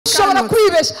Shobora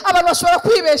kwibesha abantu bashobora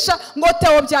kwibesha ngo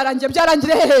Theo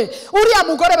byarangire hehe uriya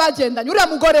mugore bagendanye uriya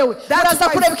mugore we uraza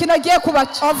kureba ikintu agiye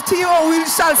kubaca of Theo we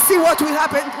shall see what will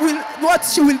happen what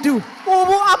she will do.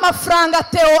 Ubu amafaranga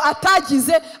Theo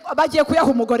atagize bagiye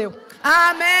kuyaha umugore we.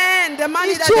 Amen. The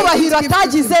money that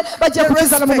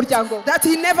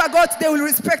he never got, they will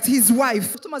respect his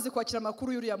wife.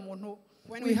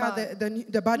 When we had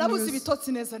the bad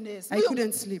news, I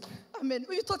couldn't sleep. Amen.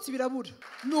 Ibitotsi birabura.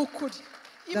 Nukuri.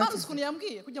 Imana ukuntu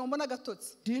yambwiye kugira ngo mbona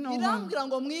agatotsi. Irambwira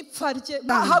ngo mwipfarye.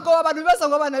 Hago abantu bibaza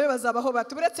ngo abana be bazabaho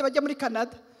bati buretse bajya muri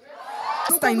Canada.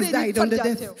 Einstein died on the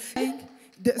death.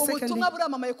 Ubutumwa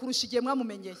buramamaye kurusha igihe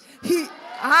mwamumenyeye.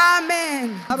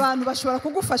 Amen. Abantu bashobora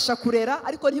kugufasha kurera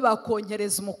ariko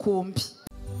ntibakongereza umukumbi.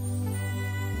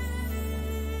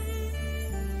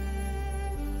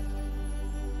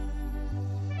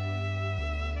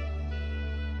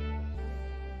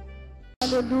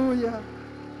 Hallelujah.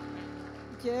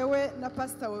 Jewe na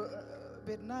Pastor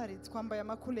Bernard twambaye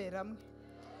amakulera amwe.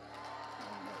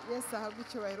 Yes,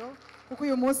 ahagucyubahiro kuko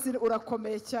uyu munsi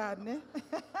urakomeye cyane.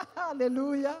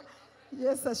 Hallelujah.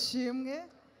 Yes, ashimwe.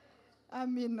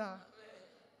 Amina.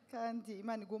 Kandi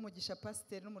Imana iguhe umugisha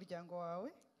Pastor n'umuryango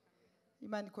wawe.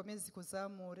 Imana ikomeze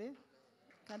kuzamure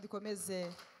kandi ikomeze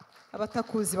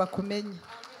abatakuzi bakumenye.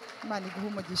 Imana iguhe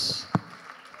umugisha.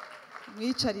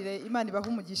 Mwicarire Imana ibahe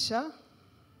umugisha.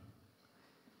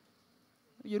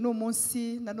 Uyu ni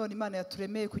umunsi nanone Imana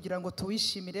yaturemeye kugira ngo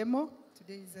tuwishimiremo.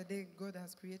 Today is a day God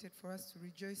has created for us to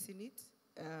rejoice in it.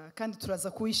 Kandi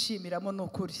turaza kuwishimiramo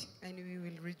n'ukuri. And we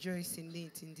will rejoice in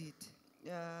it indeed.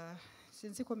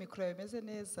 Sinzi ko mikoro yemeze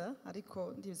neza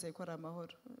ariko ndizeye ko ari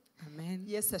amahoro. Amen.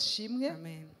 Yes, ashimwe.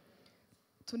 Amen.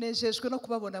 Tunejejwe no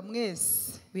kubabona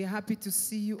mwese. We are happy to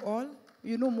see you all.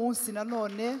 Uyu ni umunsi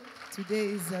nanone.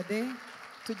 Today is a day.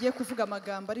 Tugiye kuvuga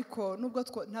amagambo ariko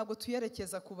nubwo ntabwo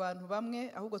tuyerekeza ku bantu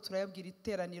bamwe ahubwo turayabwira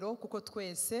iteraniro kuko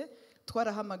twese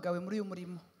twarahamagawe muri uyu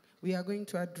murimo. We are going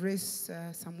to address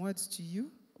some words to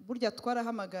you. Burya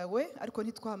twarahamagawe ariko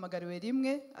ntitwahamagariwe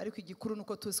rimwe ariko igikuru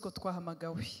nuko tuzi ko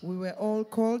twahamagawe. We were all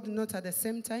called not at the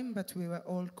same time but we were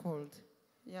all called.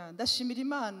 Ndashimira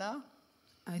Imana.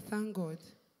 I thank God.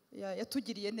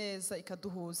 Yatugiriye neza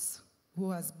ikaduhuza. Who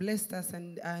has blessed us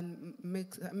and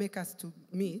make us to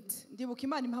meet. Ndibuka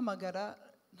Imana impamagara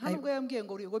ntabwo yambwiye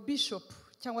ngo uri bishop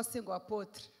cyangwa se ngo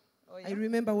apotre. I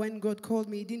remember when God called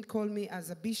me, he didn't call me as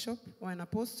a bishop or an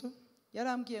apostle.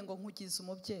 Yarambwiye ngo nkugize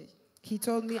umubyeyi. He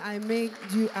told me I made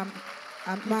you a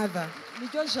mother.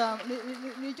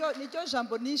 Nijyo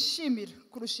jambo nishimira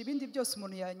kurusha ibindi byose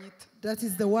umuntu yanyita. That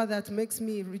is the word that makes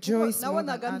me rejoice more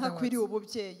than ntakwiriye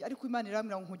ububyeyi ariko Imana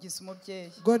irambwira ngo nkugize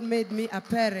umubyeyi. God made me a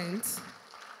parent.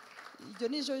 Iryo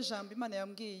nijyo jambo Imana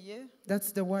yambwiye.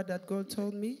 That's the word that God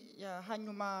told me.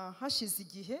 Hanyuma hashize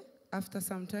igihe. After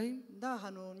some time.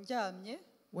 Ndahano ndyamye.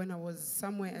 When I was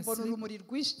somewhere asleep,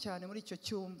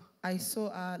 I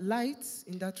saw lights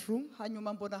in that room.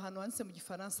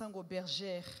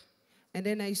 And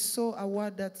then I saw a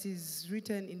word that is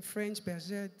written in French.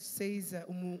 Berger says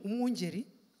umwungeri.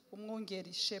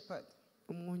 Umwungeri, shepherd.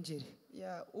 Umwungeri.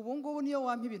 Yeah, ubungubu niyo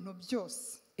wampa ibintu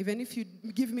byose. Even if you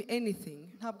give me anything,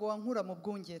 ntabwo wankura mu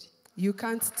bwungeri. You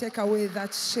can't take away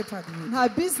that shepherdhood. Nta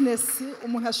business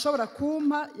umuntu ashobora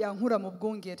kumpa yankura mu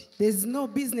bwungeri. There's no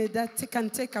business that can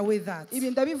take away that.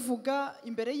 Ibi ndabivuga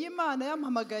imbere y'Imana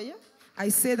yampamagaye. I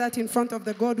say that in front of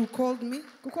the God who called me.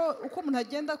 Kuko uko umuntu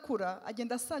agenda akura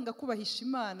agenda asanga kubahisha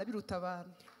Imana biruta abantu.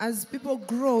 As people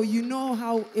grow, you know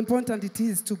how important it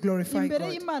is to glorify God.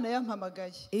 Imbere y'Imana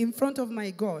yampamagaye. In front of my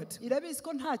God. Irabizi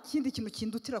ko nta kindi kintu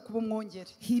kindutira kuba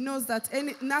umwongeri. He knows that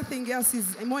nothing else is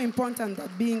more important than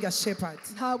being a shepherd.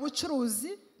 Nta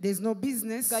bucuruzi. There's no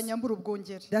business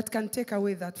that can take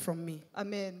away that from me.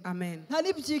 Amen. Amen.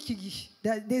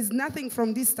 That there's nothing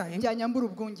from this time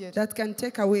that can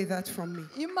take away that from me.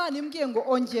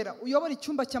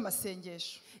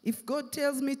 If God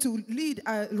tells me to lead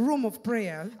a room of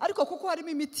prayer,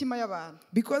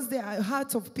 because there are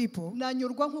hearts of people,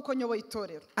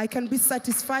 I can be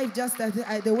satisfied just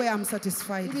the way I'm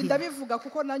satisfied here.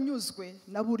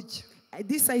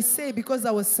 This I say because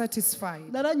I was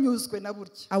satisfied.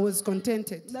 I was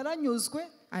contented.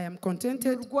 I am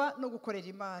contented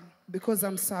because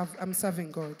I'm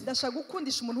serving God.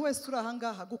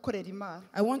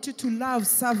 I want you to love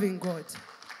serving God.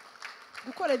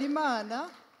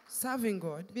 Serving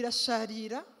God,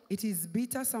 it is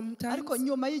bitter sometimes,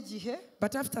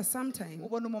 but after some time,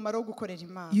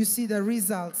 you see the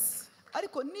results.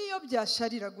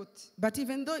 But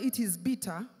even though it is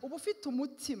bitter,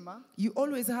 you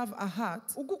always have a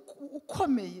heart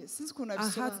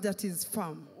that is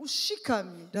firm.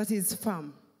 That is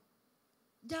firm.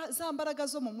 za mbaraga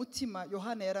zo mu mutima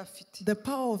Yohana yari afite. The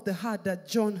power of the heart that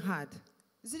John had.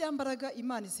 Ziriya mbaraga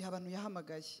Imana iziha abantu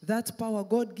yahamagaye. That power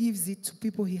God gives it to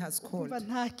people he has called.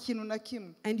 Nta kintu na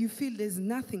kimwe. And you feel there's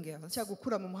nothing else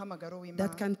cyagukura mu muhamagaro w'Imana.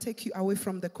 that can take you away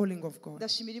from the calling of God.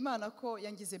 Ndashimira Imana ko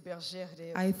yangize bergère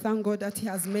rero. I thank God that he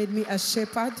has made me a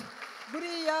shepherd.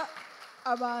 Buriya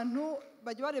abantu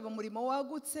bajya bareba umurimo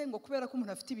wagutse ngo kubera ko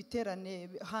umuntu afite ibiterane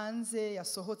hanze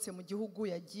yasohotse mu gihugu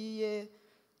yagiye.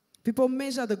 People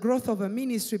measure the growth of a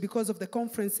ministry because of the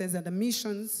conferences and the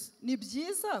missions. Ni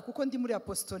byiza kuko ndi muri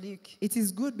apostolique. It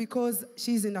is good because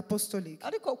she is in apostolic.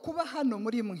 Ariko kuba hano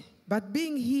muri mwe. But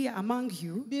being here among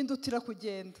you bindutira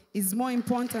kugenda. Is more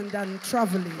important than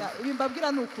traveling.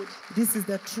 Ibimbabwira nukuri. This is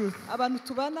the truth. Abantu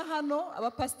tubana hano,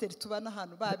 abapasteri tubana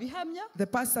hano, babihamya. The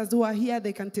pastors who are here,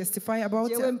 they can testify about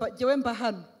it. Jewe mba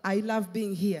hano. I love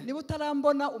being here. Niba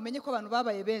utarambona umenye ko abantu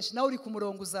babaye benshi, nawe uri ku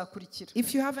murongo uzakurikira.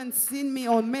 If you haven't seen me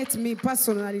or met me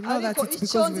personally, know that it's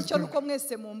because of icyo nuko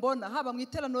mwese mumbona, haba mu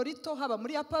iterano rito, haba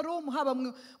muri aparum, haba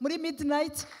muri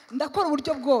midnight, ndakora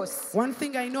uburyo bwose. One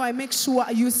thing I know, I make sure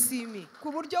you see me.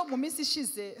 Ku buryo mu minsi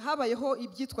ishize habayeho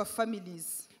ibyitwa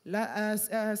families.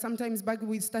 Sometimes back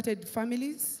we started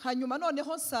families. Hanyuma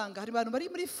noneho nsanga hari abantu bari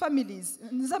muri families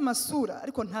nz'amasura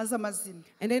ariko ntaza amazina.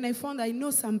 And then I found I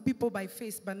know some people by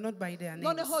face but not by their names.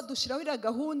 Noneho dushiraho ira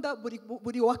gahunda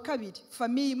buri wa kabiri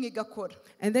family imwe igakora.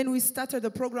 And then we started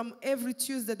the program every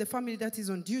Tuesday, the family that is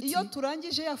on duty. Iyo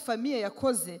turangije ya famille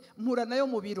yakoze mpura nayo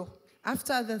mu biro.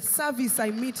 After the service, I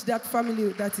meet that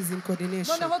family that is in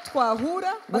coordination.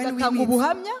 When we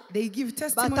meet, they give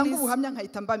testimonies.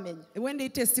 When they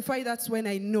testify, that's when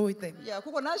I know them.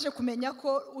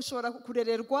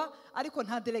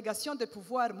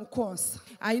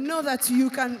 I know that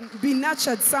you can be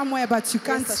nurtured somewhere, but you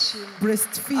can't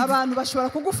breastfeed.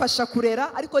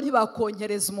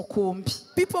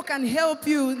 People can help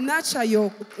you nurture your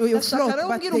flock,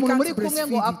 but they can't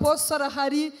breastfeed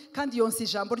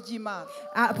it.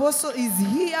 Apostle is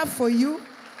here for you.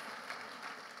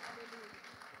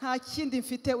 I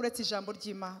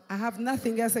have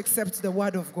nothing else except the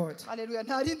word of God. Hallelujah.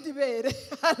 I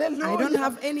don't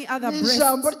have any other breast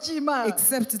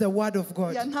except the word of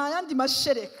God.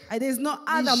 There is no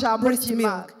other breast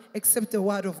milk except the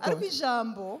word of God.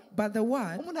 But the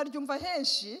word,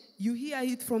 you hear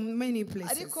it from many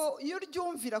places.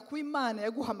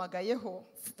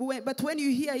 But when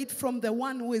you hear it from the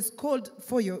one who is called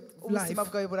for your life,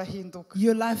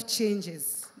 your life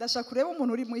changes.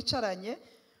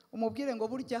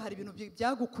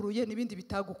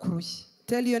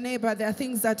 Tell your neighbor there are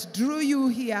things that drew you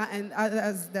here and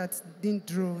others that didn't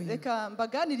draw you.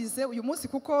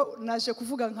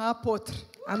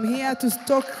 I'm here to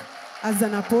talk as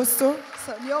an apostle.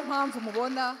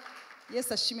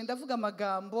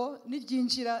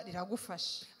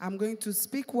 I'm going to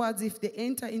speak words. If they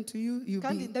enter into you, you'll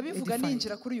be edified.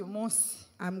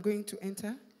 I'm going to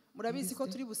enter.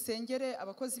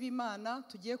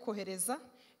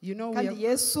 You know, we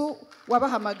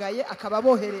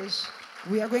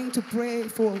are going to pray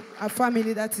for a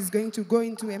family that is going to go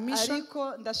into a mission.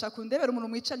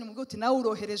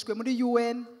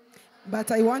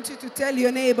 But I want you to tell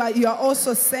your neighbor you are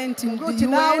also sent in the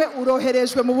UN.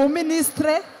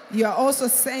 You are also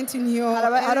sent in your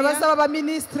area. Those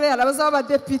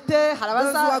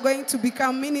who are going to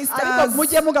become ministers.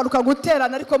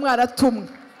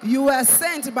 You are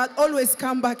sent, but always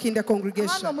come back in the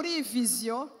congregation.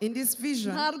 In this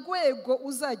vision,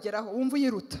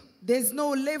 there's no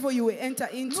level you will enter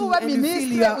into and you feel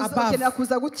you are above.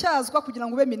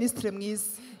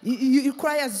 It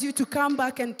requires you to come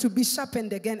back and to be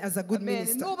sharpened again as a good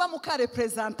minister.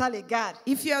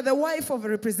 If you are the wife of a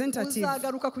representative,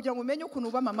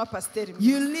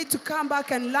 you'll need to come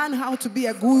back and learn how to be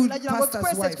a good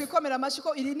pastor's wife.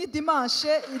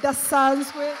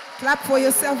 Clap for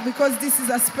yourself because this is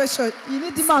a special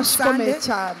Sunday.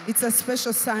 It's a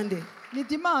special Sunday. It's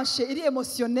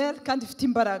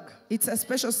a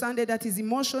special Sunday that is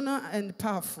emotional and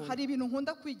powerful.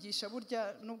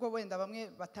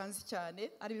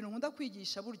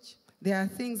 There are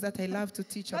things that I love to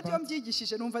teach about.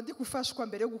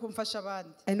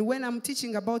 And when I'm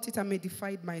teaching about it, I'm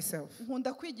edified myself.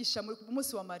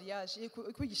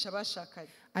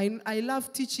 I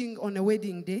love teaching on a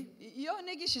wedding day.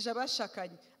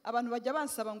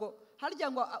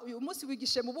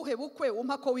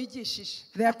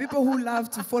 There are people who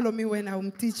love to follow me when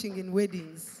I'm teaching in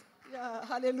weddings. Yeah,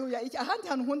 hallelujah.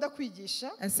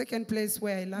 A second place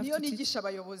where I love to teach.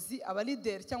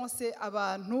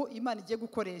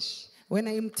 When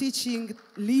I'm teaching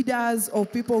leaders or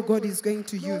people God is going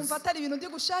to use.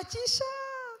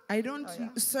 I don't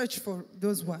search for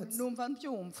those words.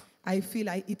 I feel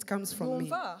it comes from me.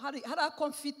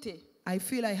 I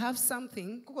feel I have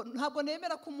something.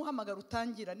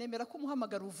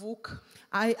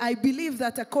 I believe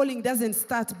that a calling doesn't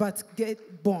start but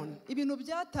get born.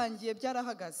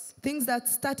 Things that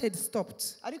started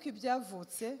stopped.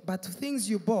 But things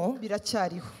you bore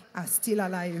are still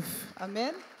alive.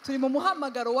 Amen. We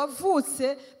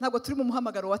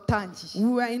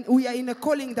are in a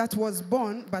calling that was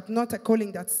born, but not a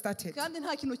calling that started. And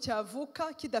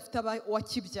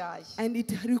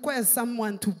it requires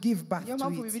someone to give birth to it.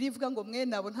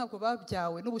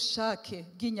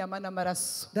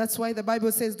 That's why the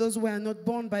Bible says those who are not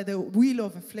born by the will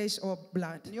of flesh or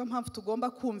blood.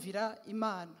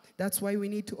 That's why we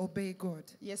need to obey God.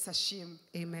 Yes, Ashim.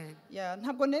 Amen. Yeah,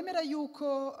 ntabwo nemera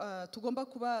yuko tugomba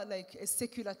kuba like a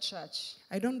secular church.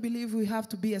 I don't believe we have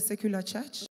to be a secular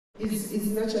church. It's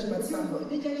not church but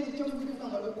something.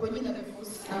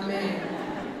 Amen.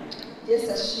 Yes,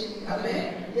 Ashim.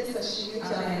 Amen. Yes, Ashim.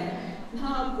 Amen.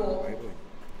 Ntabwo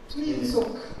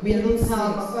we are not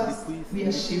slaves. We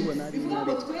are sheep.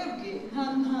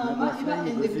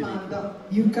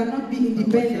 You cannot be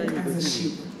independent as a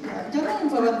sheep. They are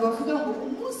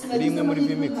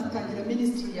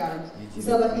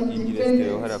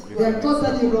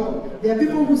totally wrong. There are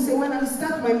people who say, when I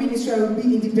start my ministry, I will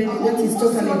be independent. That is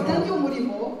totally wrong.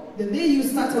 The day you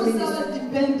start a ministry,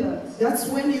 that's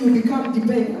when you become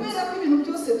dependent.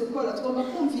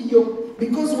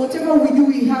 Because whatever we do,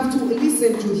 we have to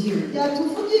listen to him.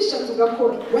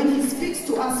 When he speaks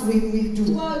to us, we do.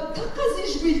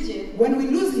 When we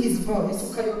lose his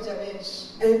voice,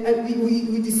 and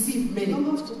we deceive many.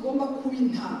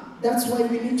 That's why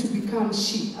we need to become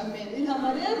sheep.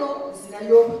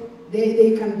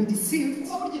 They can be deceived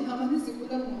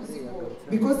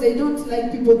because they don't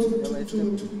like people to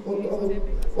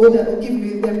order or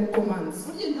give them commands.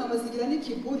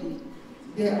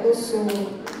 They are also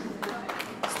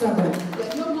stubborn.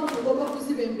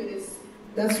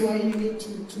 That's why you need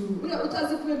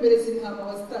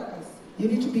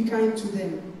to be kind to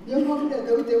them. Amen.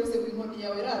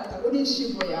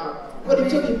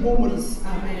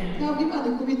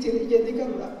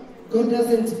 God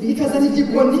doesn't beat us.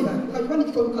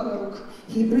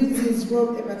 He brings his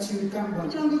rod, but you come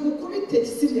back.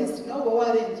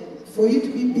 For you to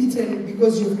be beaten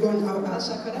because you've gone out.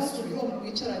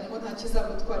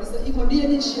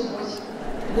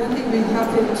 Nothing will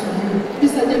happen to you. He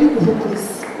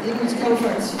will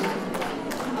comfort you.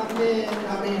 Amen.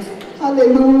 Amen.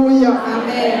 Hallelujah.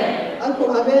 Amen.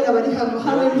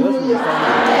 Hallelujah.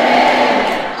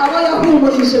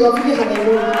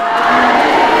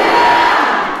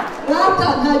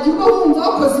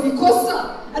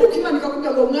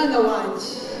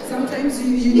 Sometimes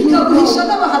you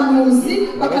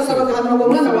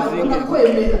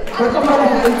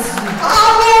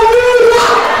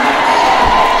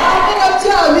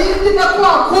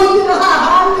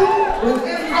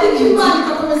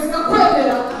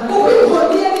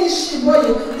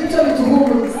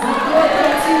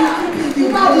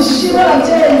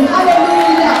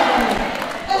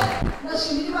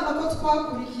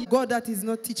God that is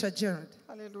not teacher Gerard.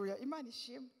 Hallelujah.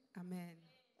 Amen.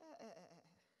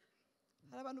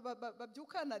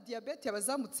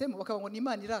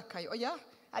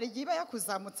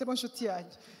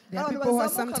 There are people who are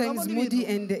sometimes moody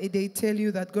and they tell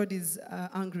you that God is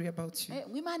angry about you.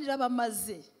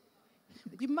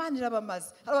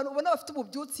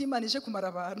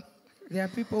 There are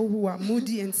people who are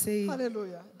moody and say,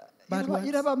 hallelujah. bad words.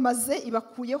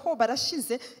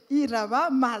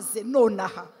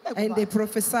 And they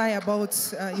prophesy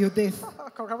about your death.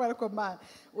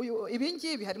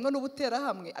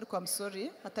 I'm sorry.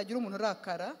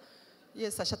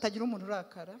 Yes, hatagira umuntu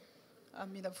urakara.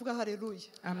 Amina vuga haleluya.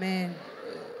 Amen.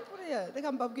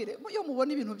 Reka mbabwire iyo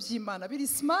mubona ibintu by'Imana biri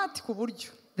smart ku buryo.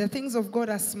 The things of God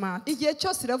are smart. Igihe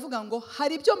cyose iravuga ngo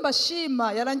hari ibyo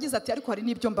mbashima yarangiza ati ariko hari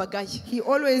n'ibyo mbagaye. He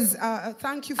always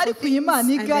thank you for ariko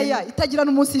Imana igaya itagira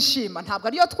n'umunsi ishima ntabwo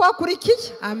ariyo twakurikiye.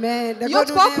 Amen. The God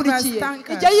twakurikiye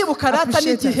ijya yibuka rata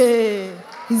n'igihe.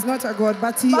 He's not a God,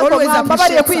 but he always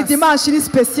appreciates us. Dimanche ni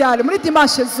special muri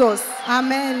dimanche zose.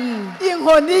 Amen.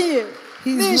 Inkoni ye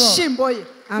n'ishimbo ye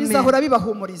bizahora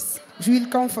bibahumuriza. He will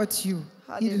comfort you.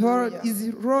 His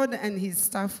rod and his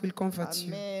staff will comfort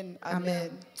you. Amen.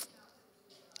 Amen.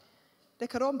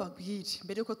 Reka rombabwire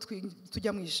mbere yuko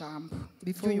tujya mu ijambo.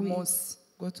 Before we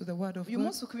go to the word of God. Uyu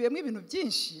munsi ukubiyemo ibintu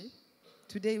byinshi.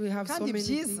 Today we have so many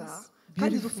things.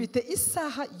 Kandi dufite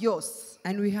isaha yose.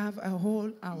 And we have a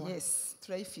whole hour. Yes,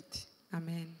 turayifite.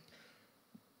 Amen.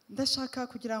 Ndashaka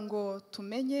kugira ngo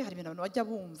tumenye hari ibintu abantu bajya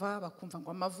bumva bakumva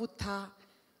ngo amavuta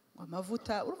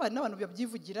amavuta urumva n'abantu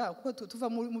babyivugira kuko tuva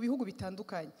mu bihugu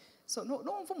bitandukanye. So no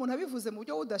umva umuntu abivuze mu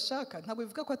buryo udashaka ntabwo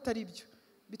bivuga ko atari byo.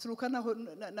 Bituruka naho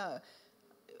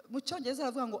mu Cyongereza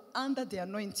aravuga ngo under the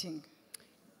anointing.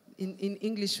 In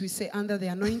English we say under the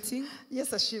anointing.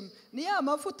 Yes, ashim. Ni ya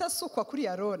mavuta asukwa kuri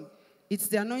Aaron. It's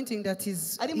the anointing that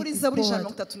is ari muri Zaburi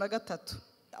 33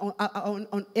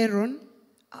 on Aaron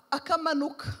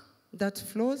akamanuka that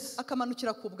flows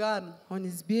akamanukira ku bwanwa on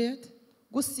his beard.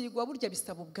 Gusigwa burya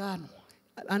bisaba ubwanwa.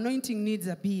 Anointing needs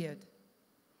a beard.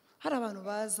 Hari abantu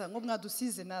baza ngo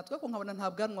mwadusize natwe ko nkabona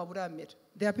nta bwanwa buramera.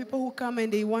 There are people who come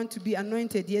and they want to be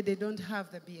anointed yet they don't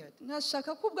have the beard.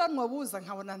 Nkashaka ko ubwanwa buza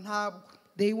nkabona ntabwo.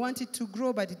 They want it to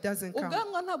grow but it doesn't come.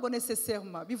 Ubwanwa ntabwo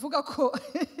necessairement bivuga ko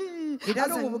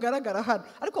ari ubugaragara hano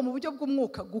ariko mu buryo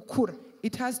bw'umwuka gukura.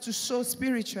 It has to show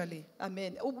spiritually.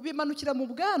 Amen. Bimanukira mu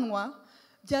bwanwa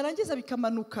byarangiza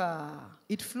bikamanuka.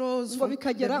 It flows from the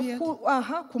beard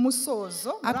ku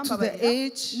musozo up to the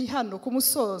edge, ni hano ku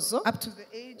musozo up to the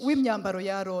edge w'imyambaro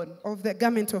ya Aaron, of the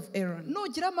garment of Aaron.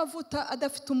 Nugira amavuta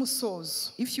adafite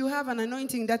umusozo, if you have an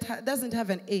anointing that doesn't have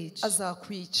an edge,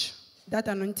 azakwica. That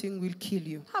anointing will kill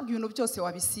you. Ntabwo ibintu byose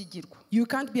wabisigirwa. You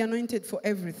can't be anointed for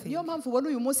everything. Niyo mpamvu ubona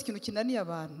uyu munsi ikintu kinaniye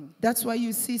abantu. That's why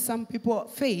you see some people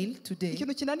fail today.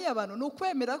 Ikintu kinaniye abantu ni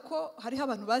ukwemera ko hariho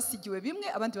abantu basigiwe bimwe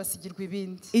abandi basigirwa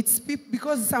ibindi. It's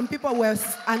because some people were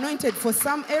anointed for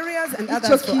some areas and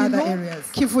others for other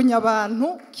areas. Kivunya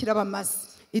abantu kirabamaze.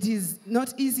 It is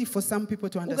not easy for some people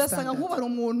to understand that. Ugasanga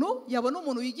umuntu yabona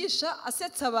umuntu wigisha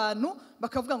asetsa abantu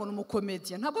bakavuga ngo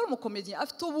n'umukomedian. Ntabwo ari umukomedian,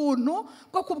 afite ubuntu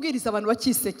bwo kubwiriza abantu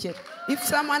bakisekera. If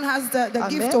someone has the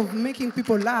gift of making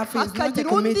people laugh, he's not a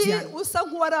comedian. Usa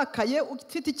nk'uwarakaye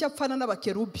ufite icyo apfana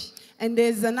n'abakerubi. And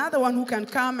there's another one who can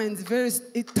come and is very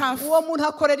tough. Uwo muntu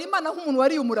akorera Imana nk'umuntu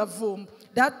wari umuravumba.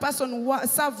 That person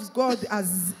serves God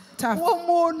as tough. Uwo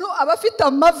muntu aba afite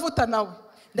amavuta nawe.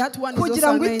 That one is also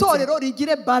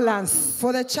anointed. Balance.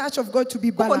 For the church of God to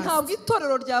be balanced.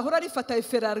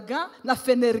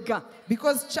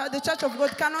 Because the church of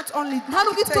God cannot only take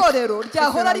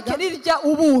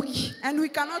and we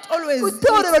cannot always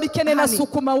honey.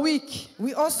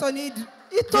 We also need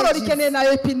we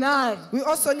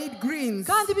also need greens.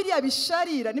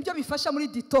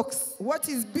 What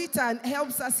is bitter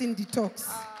helps us in detox.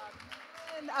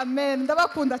 Amen.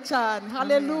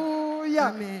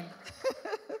 Hallelujah. Amen.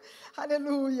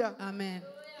 Hallelujah. Amen.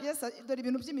 Yes, dore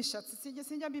ibintu by'imishatsi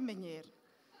sinjya mbimenyera.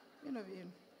 Bino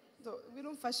bintu.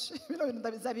 Birumfashe, bino bintu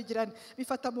ndabizabigirana.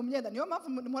 Bifata mu myenda. Niyo mpamvu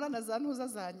mporana za ntuza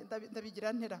zanye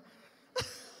ndabigira ntera.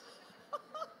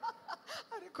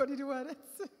 Ariko riri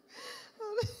waretse.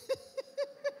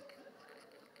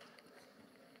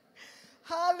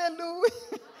 Hallelujah.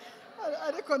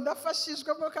 Ariko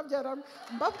ndafashijwe mo kabyara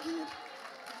mbabwira.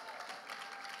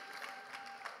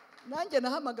 Nanjye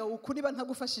nahamagawe ukuri ba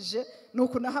ntagufashije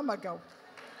nuko nahamagawe.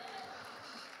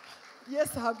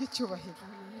 Yes, ahabwa icyubahiro.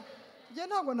 Je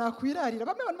ntabwo nakwirarira.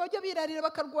 Bamwe abantu bajya birarira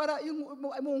bakarwara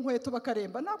mu nkweto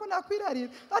bakaremba. Ntabwo nakwirarira.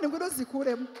 Kandi ngo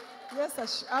uzikuremo.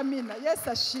 Yes, amina. Yes,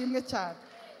 ashimwe cyane.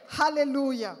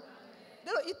 Hallelujah.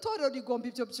 Rero itorero rigomba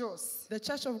ibyo byose. The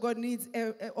church of God needs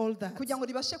all that. Kugira ngo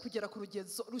ribashe kugera ku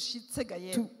rugezo rushitse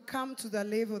gaye. To come to the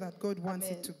level that God wants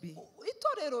it to be.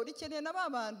 Itorero rikeneye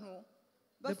n'abantu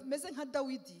bameze nka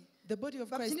Dawidi. The body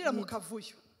of Christ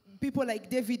needs people like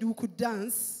David who could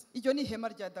dance. Iryo ni ihema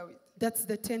rya Dawidi. That's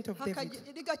the tent of David.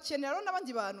 Rigakenera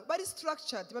n'abandi bantu bari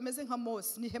structured bameze nka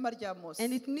Mose, ni ihema rya Mose.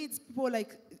 And it needs people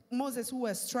like Moses who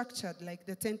were structured like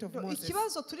the tent of Moses.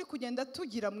 Ikibazo turi kugenda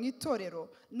tugira mu itorero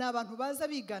ni abantu baza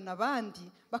bigana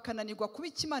abandi bakananirwa kuba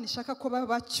Imana ishaka ko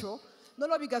babacyo.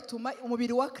 Noneho bigatuma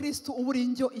umubiri wa Kristo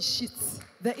uburinjyo ishitse.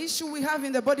 The issue we have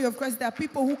in the body of Christ, there are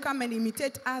people who come and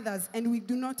imitate others and we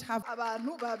do not have.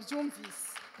 Abantu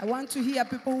babyumvise. I want to hear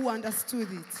people who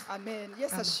understood it. Amen.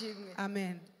 Yes, ashimwe.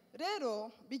 Amen.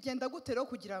 Rero bigenda gute rero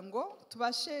kugira ngo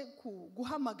tubashe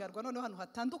guhamagarwa noneho hano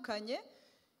hatandukanye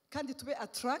kandi tube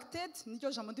attracted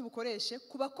n'iryo jambo ndi bukoreshe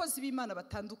ku bakozi b'Imana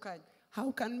batandukanye.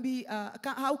 How can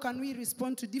we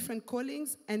respond to different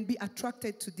callings and be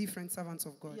attracted to different servants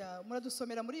of God? Yeah,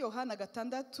 muradusomera muri Yohana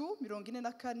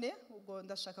 6:44 ubwo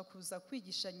ndashaka kuza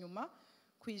kwigisha nyuma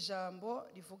ku ijambo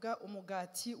rivuga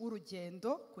umugati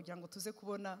w'urugendo kugira ngo tuze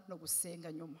kubona no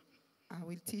gusenga nyuma. I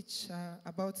will teach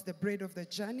about the bread of the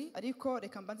journey. Ariko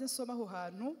reka mbanze nsoma aho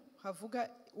hantu havuga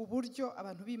uburyo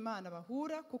abantu b'Imana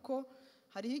bahura kuko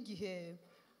hari igihe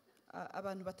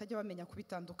abantu batajya bamenya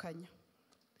kubitandukanya.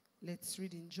 Let's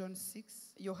read in John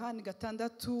 6. Yohana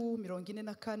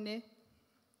 6:44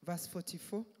 verse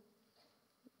 44.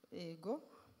 Ego.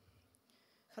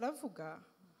 Haravuga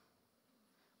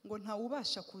ngo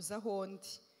ntawubasha kuza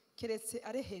hondi keretse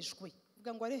arehejwe.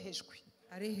 Vuga ngo arehejwe.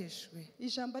 arehejwe.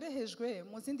 Ijambo arehejwe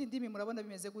mu zindi ndimi murabona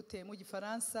bimeze gute? Mu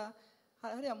Gifaransa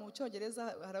hariya mu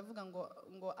Cyongereza haravuga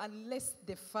ngo unless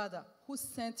the Father who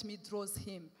sent me draws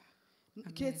him.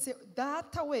 Ketse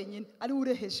data wenyine ari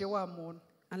ureheje wa muntu.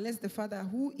 Unless the Father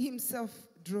who himself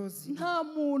draws him. Nta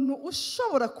muntu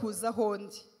ushobora kuza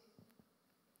hondi.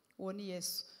 Uwo ni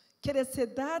Yesu. Keretse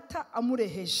data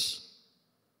amureheje.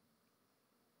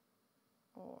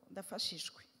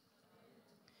 Ndafashijwe.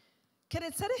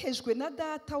 Keretse arehejwe na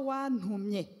data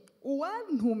wantumye.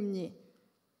 Uwantumye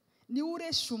ni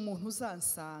uresha umuntu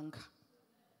uzansanga.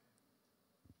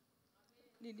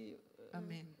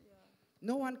 Amen.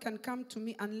 No one can come to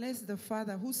me unless the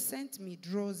Father who sent me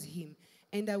draws him,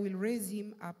 and I will raise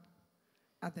him up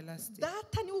at the last day.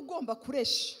 Data ni ugomba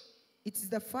kuresha. It is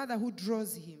the Father who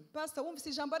draws him. Pastor, wumvise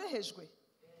ijambo arehejwe?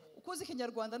 Ukuzi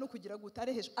Kinyarwanda no kugira guta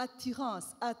arehejwe.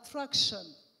 Attirance, attraction.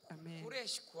 Amen.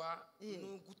 Kureshwa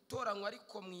nugutoranywa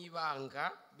ariko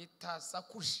mwibanga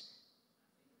bitasakuje.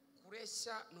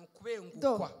 Kuresha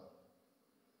nukubengukwa.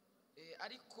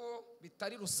 Ariko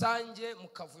bitari rusange mu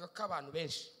kavuyo k'abantu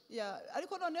benshi.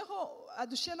 Ariko noneho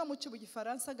adushiye no mu cyubu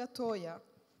Gifaransa gatoya.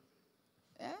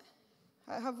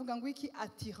 Havuga ngo iki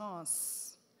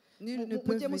attirance.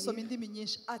 Mujye musoma indimi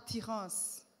nyinshi.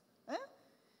 Attirance.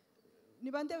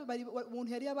 Ni bande bari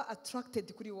umuntu yari yaba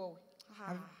attracted kuri wowe.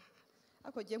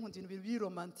 Ako giye nkunda ibintu biri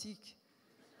romantique.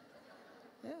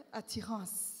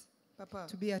 Attirance. Papa.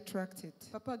 To be attracted.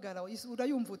 Papa gara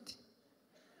urayumva uti?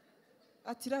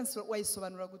 Attirance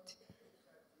wayisobanura gute?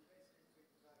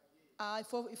 Il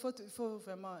faut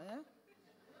vraiment,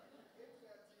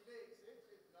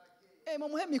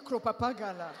 mumuhe micro Papa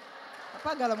Gala.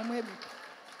 Papa Gala mumuhe micro.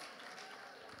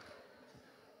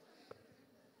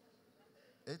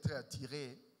 Être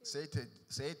attiré, c'est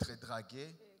être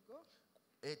dragué,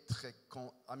 être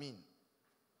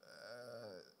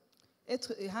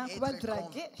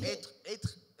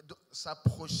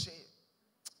s'approcher,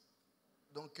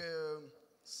 donc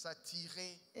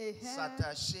s'attirer,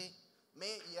 s'attacher,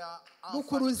 mais il y a un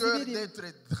facteur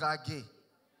d'être dragué.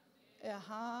 Un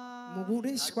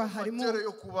facteur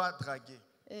yo kuba dragué.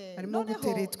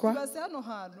 Ibaze hano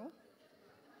hantu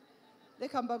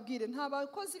reka mbabwire nta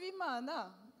bakozi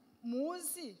b'Imana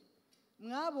muzi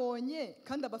mwabonye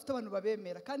kandi abafite abantu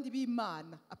babemera kandi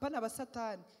b'Imana apana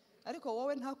abasatani ariko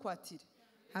wowe ntakwatire.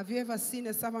 Have you ever seen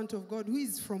a servant of God who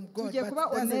is from God but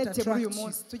doesn't attract you?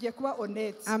 Tugiye kuba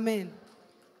honest. Amen.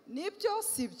 Nibyo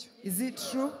sibyo? Is it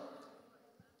true?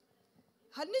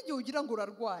 Hari n'igihe ugira ngo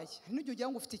urarwaye, hari n'igihe ugira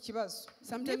ngo ufite ikibazo.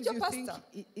 Sometimes you think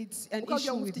it's an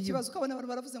issue with you. Ukabona abantu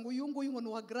baravuze ngo uyu nguyu ngo ni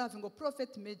wa grave ngo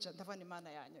prophet major ndavana Imana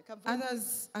yanyu.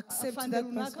 Others accept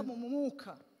that person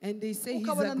and they say he's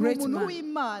a great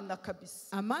man.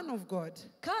 A man of God.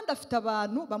 Kandi afite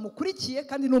abantu bamukurikiye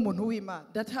kandi ni umuntu w'Imana.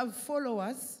 That have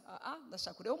followers.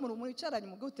 Ndashaka kureba umuntu muri icaranye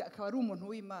mu gute akaba ari umuntu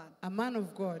w'Imana. A man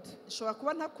of God. Ushobora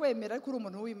kuba ntakwemera ariko uri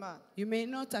umuntu w'Imana. You may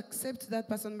not accept that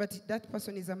person but that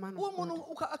person is a man of God.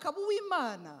 Akaba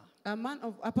uw'Imana.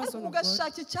 A person of God.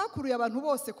 Ugashaka icyakuruye abantu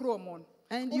bose kuri uwo muntu.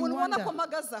 And you wonder. Ubona ko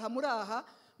magaza aha muri aha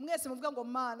mwese muvuga ngo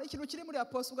mana ikintu kiri muri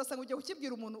apostle ugasanga ugiye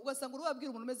kukibwira umuntu ugasanga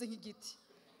urubabwira umuntu umeze nk'igiti.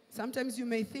 Sometimes you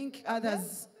may think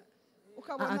others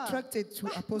are attracted to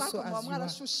apostle as you are.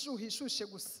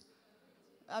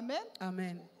 Amen.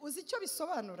 Amen. Uzi icyo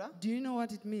bisobanura? Do you know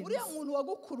what it means? Uriya muntu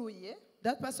wagukuruye,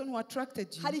 that person who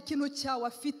attracted you, hari ikintu cyawe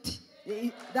afite.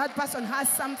 That person has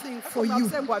something for you.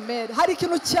 Hari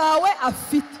ikintu cyawe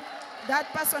afite.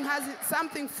 That person has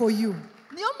something for you.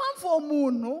 Niyo mpamvu uwo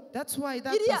muntu, that's why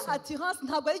that iriya attirance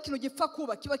ntabwo ari ikintu gipfa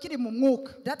kuba kiba kiri mu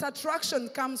mwuka. That attraction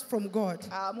comes from God.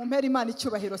 Mumpera Imana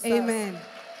icyubahiro sa. Amen.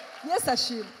 Yes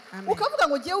ashimwe. Ukavuga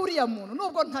ngo giye uriya muntu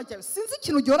nubwo ntajya sinzi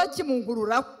ikintu gihora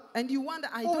kimungururaho. And you wonder,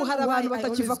 I don't know why I always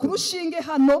go.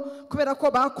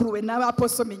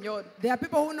 There are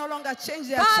people who no longer change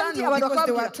their channel because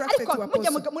they were attracted to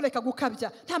apostle.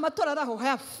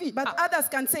 But others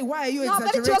can say, why are you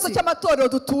exaggerating?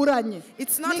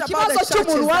 It's not about the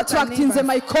churches that are neighbors.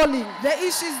 The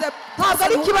issue is the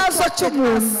person who attracted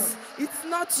us. It's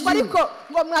not you.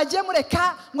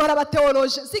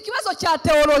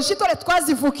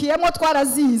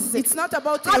 It's not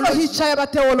about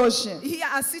theology. Here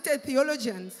are seated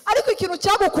theologians.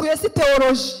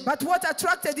 But what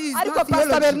attracted you is not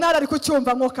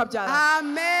theology.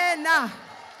 Amen.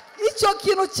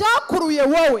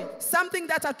 Something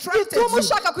that attracted you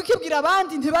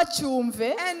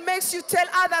and makes you tell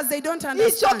others they don't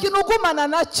understand.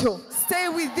 Stay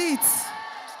with it.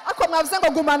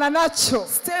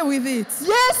 Stay with it.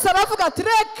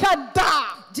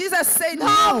 Jesus said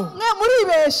no.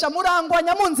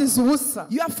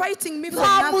 You are fighting me for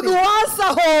nothing.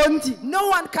 No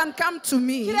one can come to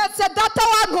me unless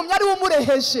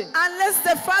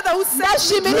the Father who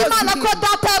sent me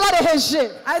draws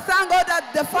him. I thank God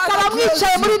that the Father draws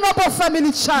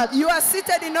you. You are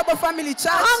seated in Noble Family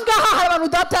Church.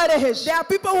 There are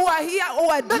people who are here who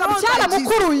are drawn by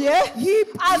Jesus.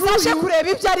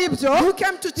 You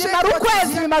came to check what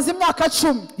is here.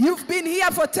 You've been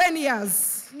here for 10 years.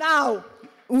 Now,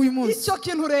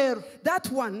 that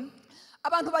one,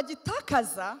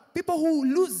 people who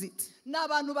lose it,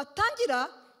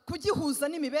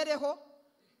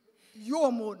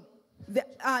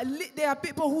 there are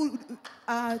people who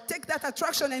take that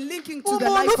attraction and linking to the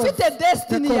life of the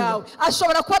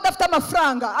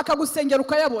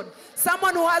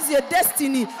someone who has your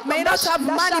destiny may not have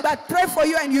money but pray for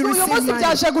you and you receive money.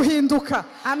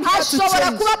 I'm here to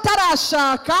change.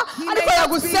 He may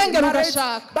not be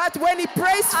married, but when he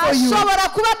prays for you,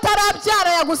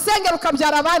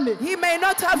 he may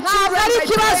not have children.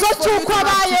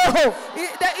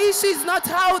 The issue is not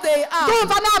how they are.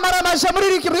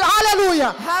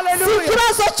 Hallelujah.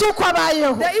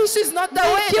 The issue is not the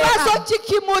way they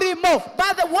are,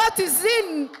 but what is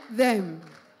in them.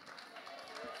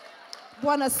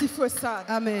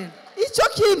 Amen.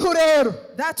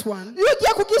 That one,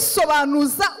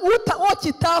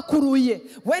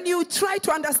 when you try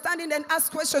to understand it and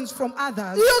ask questions from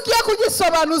others,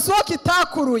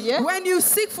 when you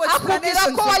seek for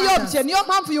explanations from others,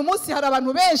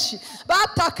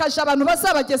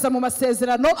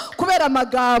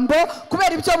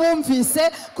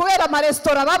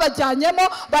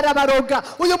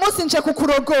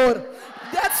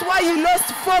 that's why you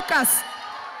lost focus.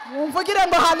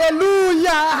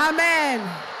 Hallelujah. Amen.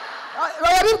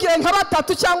 Bayabibwire nka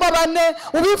batatu cyangwa bane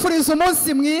ubifuriza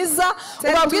umunsi mwiza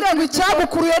ubabwire ngo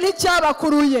icyagukuruye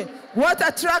n'icyabakuruye. What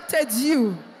attracted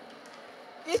you?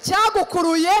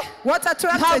 Icyagukuruye what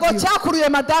attracted you? Cyakuruye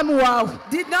madamu wawe.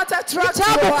 Did not attract you.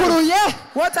 Icyagukuruye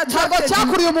what attracted you?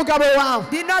 Cyakuruye umugabo wawe.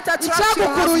 Did not attract you.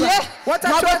 Icyagukuruye what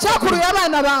attracted you? Cyakuruye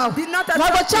abana bawe. Did not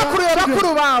attract you. Cyakuruye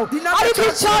bakuru bawe. Ariko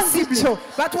icyanzicyo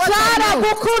but what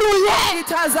cyaragukuruye. It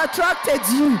has attracted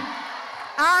you.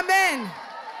 Amen.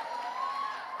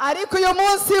 Ariko uyu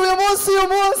munsi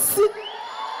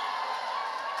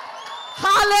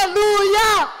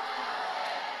hallelujah.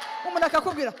 Umuntu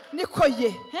akakubwira niko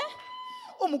ye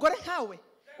umugore nkawe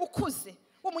ukuze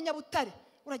w'umunyabutare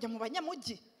urajya mu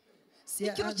banyamugi.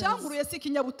 Ikintu cyanguruye si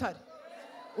kinyabutare.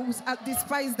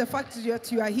 Despise the fact that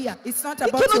you are here. It's not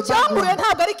about your background.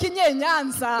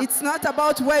 It's not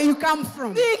about where you come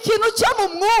from.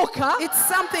 It's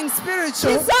something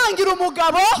spiritual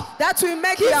that will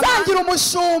make you a man,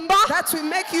 that will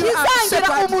make you a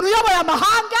shepherd,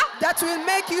 that will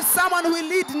make you someone who will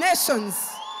lead nations.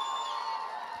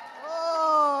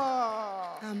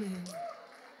 Amen.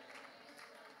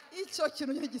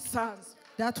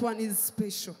 That one is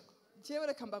special.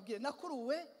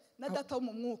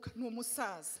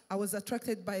 I was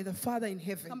attracted by the Father in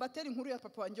heaven.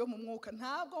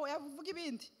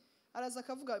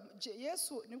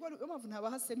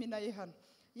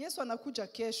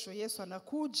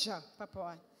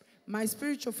 My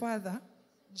spiritual father,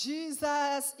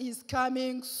 Jesus is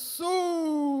coming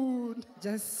soon.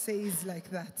 Just says like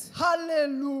that.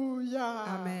 Hallelujah.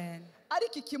 Amen.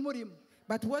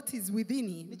 But what is within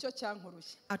him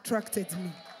attracted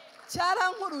me.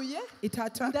 It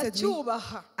attracted me.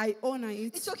 I honor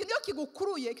it.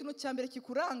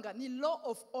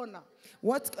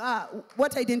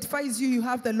 What identifies you, you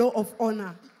have the law of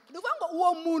honor.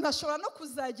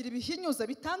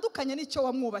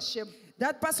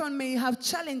 That person may have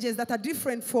challenges that are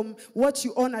different from what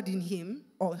you honored in him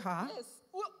or her. Yes.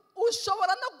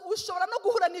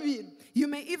 You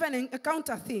may even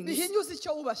encounter things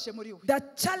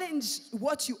that challenge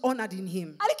what you honored in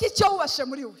him.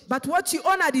 But what you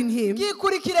honored in him,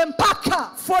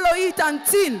 follow it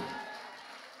until.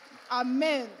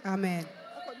 Amen. Amen.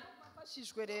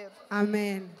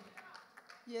 Amen.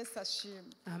 Yes,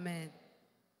 Hashim. Amen.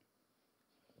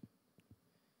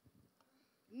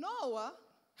 Noah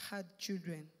had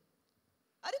children.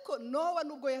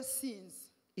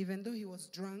 Even though he was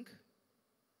drunk,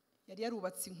 he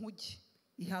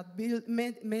had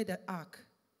made an ark.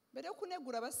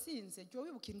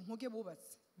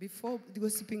 Before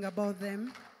gossiping about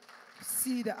them,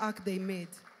 see the ark they made.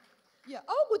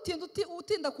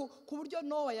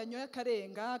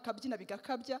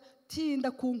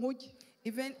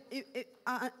 Even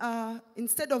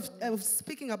instead of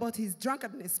speaking about his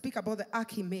drunkenness, speak about the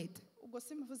ark he made.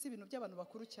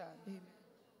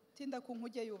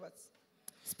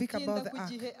 Speak about the ark.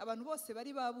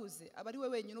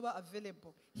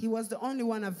 He was the only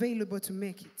one available to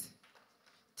make it.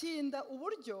 Tinda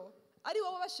uburyo ari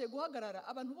wowe bashe guhagarara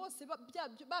abantu bose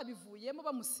babivuyemo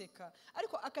bamuseka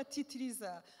ariko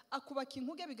akatitiriza akubaka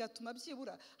inkuge bigatuma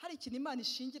byibura hari ikintu Imana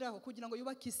ishingiraho kugira ngo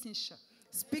yubake isinsha.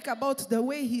 Speak about the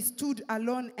way he stood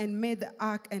alone and made the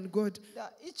ark and God.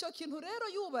 Icyo kintu rero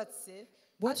yubatse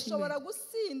ashobora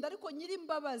gusinda ariko nyiri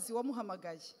imbabazi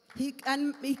wamuhamagaye. He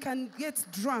can get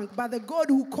drunk, but the God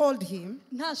who called him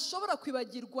ntashobora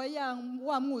kwibagirwa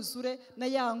wa mwuzure na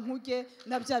ya nkuge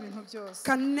na bya bintu byose.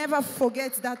 Can never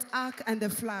forget that ark and the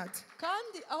flood.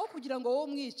 Kandi aho kugira ngo wowe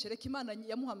umwice reka Imana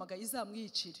yamuhamagaye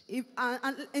izamwicire.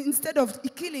 Instead of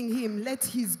killing him, let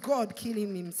his God kill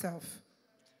him himself.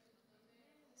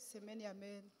 Amen.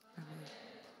 Amen.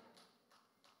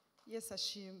 Yes,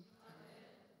 ashim.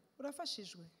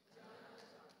 Urafashijwe.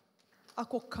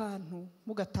 Ako kantu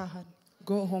mugatahane.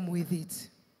 Go home with it.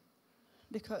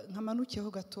 Reka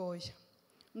nkamanukeho gatoya.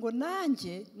 Ngo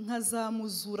nanjye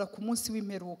nkazamuzura ku munsi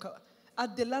w'imperuka.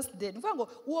 At the last day. Nivuga ngo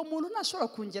uwo muntu ntashobora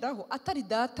kungeraho atari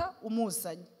data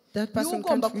umuzanye. That person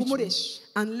can't reach me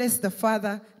unless the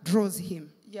Father draws him.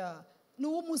 Yeah.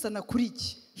 N'uwumuzana kuri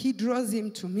iki. He draws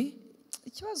him to me.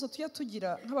 Ikibazo tuya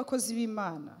tugira nk'abakozi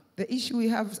b'Imana. The issue we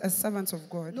have as servants of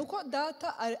God. Nuko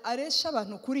data aresha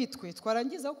abantu kuri twe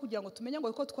twarangiza kugira ngo tumenye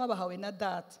ngo ko twabahawe na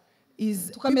data.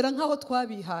 Tukamera nkaho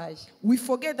twabihaye. We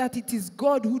forget that it is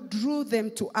God who drew them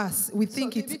to us. We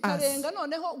think it's us. Bikarenga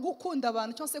noneho gukunda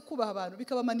abantu cyangwa se kubaha abantu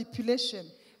bikaba manipulation.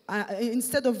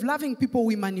 Instead of loving people,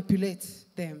 we manipulate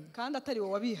them. Kandi atari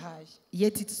wowe wabihaye.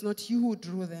 Yet it's not you who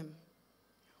drew them.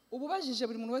 Ububajije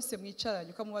buri muntu wese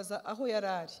mwicaranye ukamubaza aho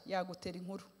yarari yagutera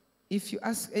inkuru. If you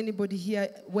ask anybody here,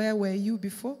 where were you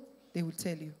before? They will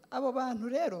tell you. Abo bantu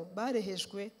rero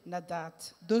barehejwe na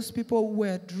data. Those people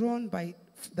were drawn by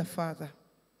the Father.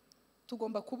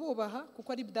 Tugomba kububaha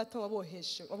kuko ari data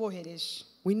wabohereje.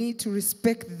 We need to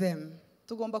respect them.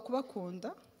 Tugomba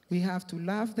kubakunda. We have to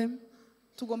love them.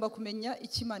 Tugomba kumenya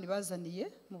icyo Imana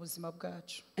ibazaniye mu buzima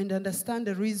bwacu. And understand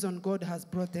the reason God has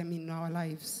brought them in our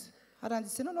lives.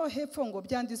 Haranditse noneho hepfo ngo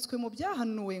byanditswe mu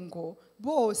byahanuwe ngo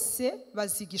bose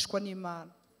bazigishwa n'Imana.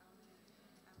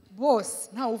 Bose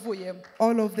nta uvuyemo.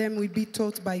 All of them will be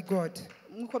taught by God.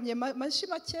 Mukomye mashi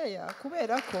makeya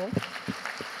kubera ko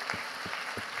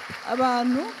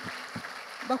abantu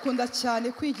bakunda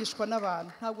cyane kwigishwa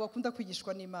n'abantu ntabwo bakunda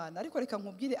kwigishwa n'Imana ariko reka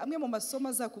nkubwire amwe mu masomo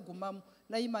azakugumamo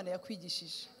na Imana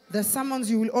yakwigishije. The sermons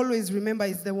you will always remember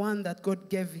is the one that God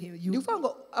gave you. Nivuga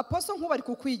ngo apostle nkuba ari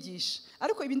kukwigisha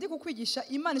ariko ibindi kukwigisha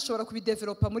Imana ishobora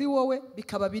kubidevelopa muri wowe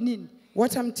bikaba binini.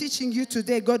 What I'm teaching you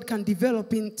today, God can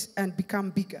develop it and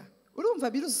become bigger.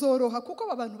 Urumva biruzoroha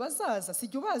kuko abantu bazaza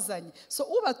sijye ubazanye so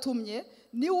ubatumye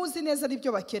ni uzi neza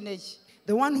nibyo bakeneye.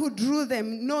 The one who drew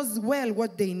them knows well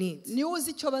what they need. Ni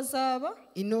uzi icyo bazaba.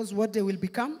 He knows what they will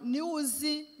become. Ni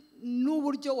uzi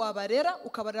n'uburyo wabarera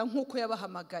ukabarera nkuko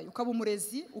yabahamagaye ukaba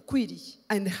umurezi ukwiriye.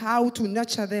 And how to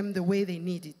nurture them the way they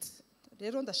need it.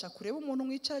 Rero ndashaka kureba umuntu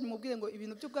mwicaranye mubwire ngo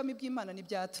ibintu by'ubwami bw'Imana ni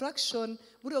bya attraction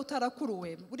buriya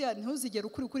utarakuruwe buriya ntuzigera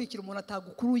ukurikira umuntu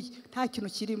atagukuruye nta kintu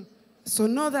kirimo. So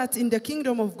know that in the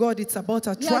kingdom of God it's about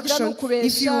attraction.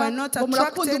 If you are not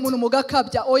attracted,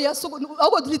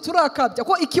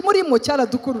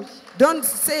 don't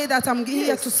say that I'm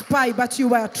here to spy, but you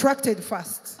were attracted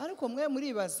first.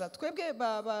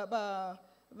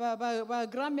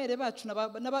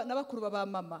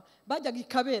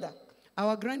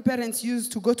 Our grandparents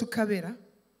used to go to Kabera.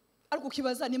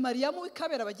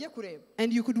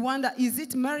 And you could wonder, is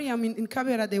it Mariam in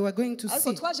Kabera they were going to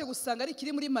see?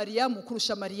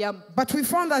 But we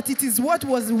found that it is what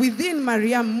was within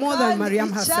Mariam more than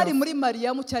Mariam herself.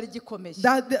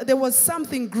 That there was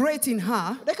something great in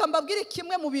her.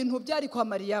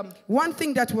 One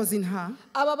thing that was in her,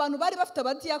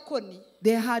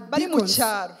 they had deacons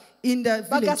in the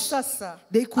village.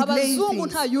 They could lay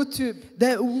things.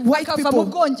 The white people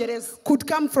could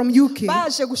come from UK,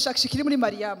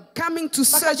 coming to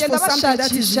search for something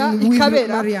that is with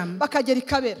Mariam. Up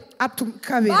to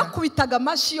Kabera.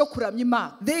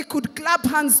 They could clap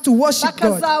hands to worship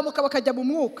God.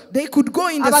 They could go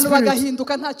in the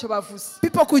spirit.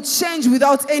 People could change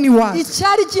without any word.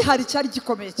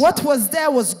 What was there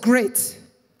was great.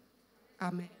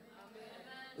 Amen.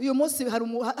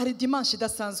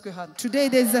 Today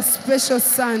there is a special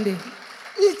Sunday.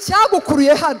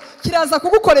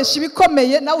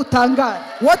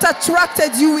 What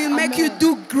attracted you will make you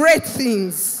do great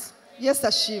things. Yes,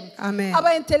 Ashim. Amen.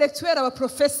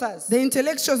 Professors. The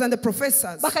intellectuals and the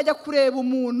professors.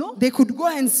 They could go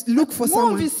and look for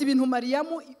someone.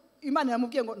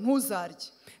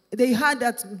 They heard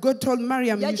that God told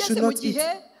Mariam, you should not eat.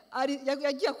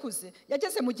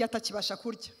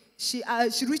 She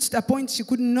reached a point she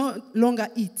could no longer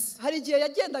eat.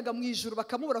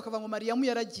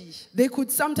 They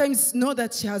could sometimes know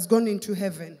that she has gone into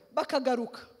heaven.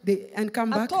 And come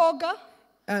back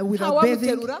without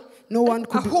bathing. No one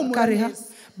could carry her.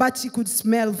 But she could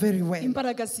smell very well.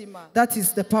 That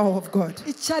is the power of God.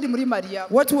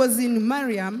 What was in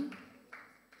Mariam?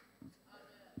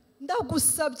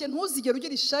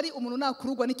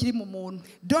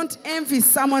 Don't envy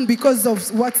someone because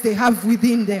of what they have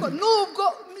within them. When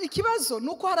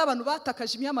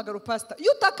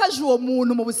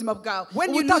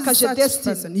you lose such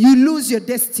person, you lose your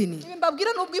destiny.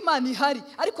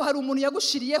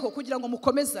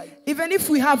 Even if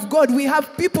we have God, we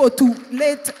have people to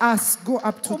let us go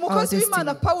up to our destiny.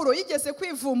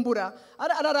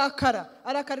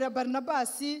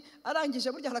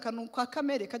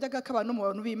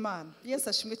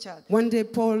 One day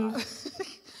Paul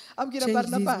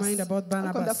changed his mind about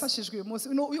Barnabas.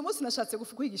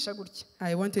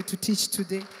 I wanted to teach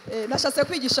today as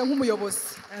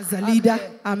a leader.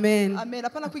 Amen.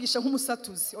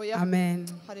 Amen.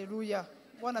 Hallelujah.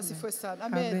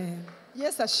 Amen.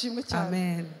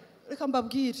 Amen.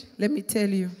 Let me tell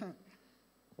you.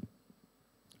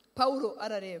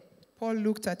 Paul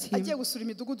looked at him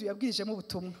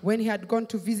when he had gone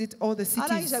to visit all the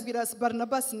cities.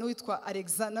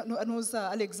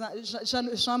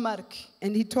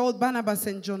 And he told Barnabas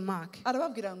and John Mark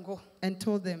and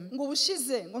told them,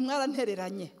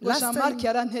 last time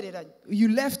you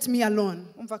left me alone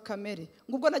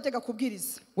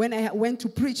when I went to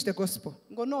preach the gospel.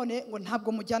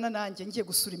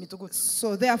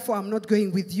 So therefore I'm not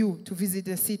going with you to visit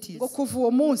the cities.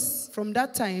 From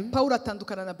that time,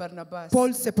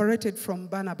 Paul separated from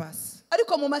Barnabas.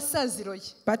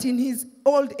 But in his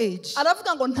old age,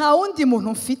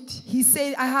 he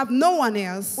said, I have no one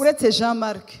else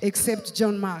except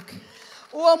John Mark.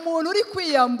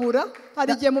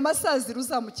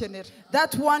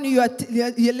 That one you're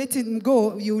letting him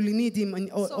go, you will need him in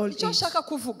old age.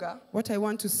 What I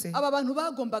want to say,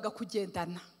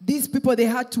 these people, they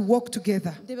had to work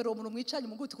together.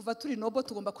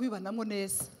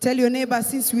 Tell your neighbor,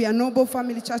 since we are noble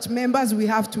family church members, we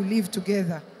have to live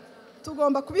together. We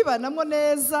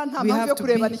have to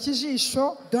be.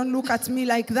 Don't look at me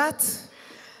like that.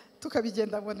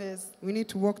 We need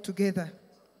to work together.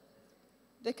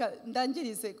 Let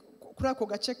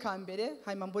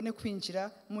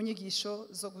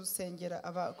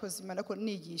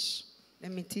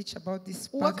me teach about this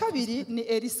part.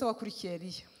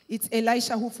 It's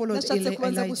Elisha who followed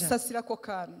Elijah.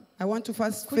 I want to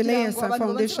first lay some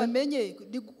foundation.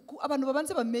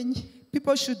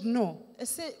 People should know.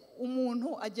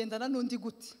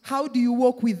 How do you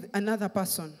walk with another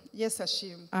person? Yes,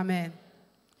 amen.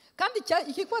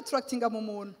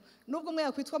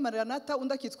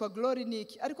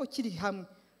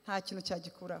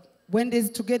 When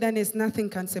there's togetherness, nothing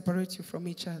can separate you from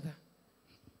each other.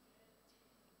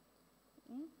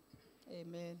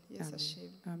 Amen. Yes,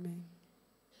 amen.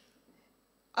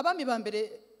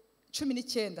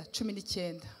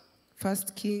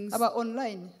 First Kings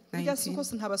 19.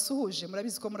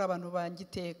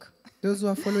 Those who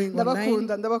are following online,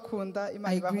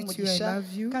 I greet you, I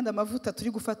love you,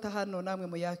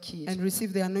 and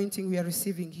receive the anointing we are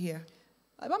receiving here.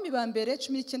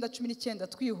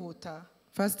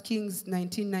 First Kings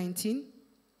 19:19.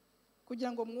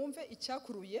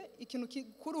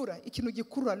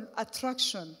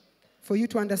 For you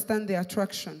to understand the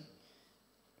attraction.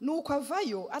 Nuko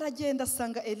avayo aragenda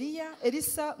asanga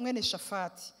Elisa mwene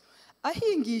Shafati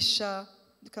ahingisha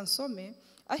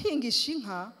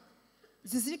inka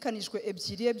zizirikanijwe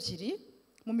ebyiri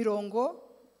mu mirongo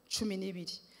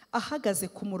 12 ahagaze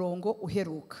ku murongo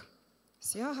uheruka.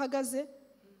 Si ahagaze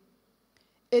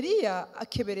Eliya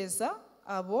akebereza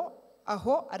aho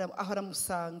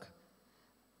aramusanga.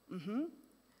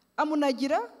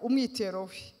 Amunagira umwitero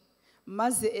we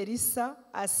maze Elisa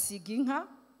asiga inka.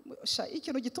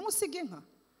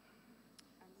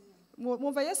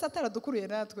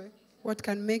 What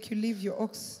can make you leave your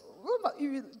ox?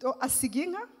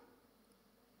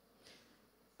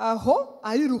 Aho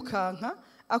arirukanka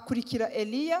akurikira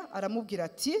Eliya aramubwira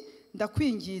ati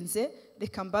ndakwinginze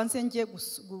reka mbanze ngiye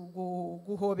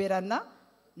guhoberana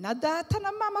na data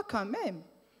na mama kameme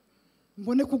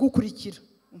mbone kugukurikira.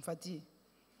 Umfati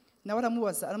nawe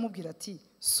aramubaza aramubwira ati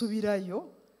subirayo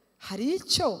hari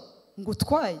icyo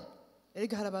ngutwaye.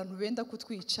 Erega hari abantu benda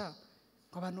kutwica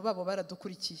abantu babo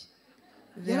baradukurikiye.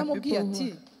 Yaramubwiye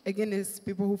ati against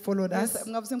people who followed us.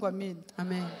 Mwavuze ngo amen.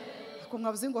 Amen. Ko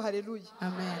mwavuze ngo haleluya.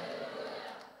 Amen.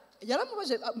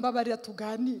 yaramubaje mbabarira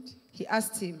tuganire. He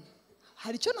asked him,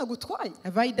 hari icyo nagutwaye?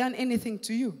 have I done anything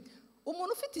to you?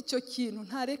 Umuntu ufite icyo kintu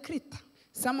nta recruiter.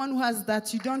 Someone who has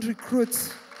that, you don't recruit.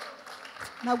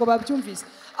 Ntabwo babyumvise.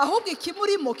 Ahubwo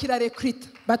ikimurimo kira recruiter.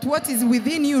 But what is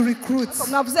within you recruits.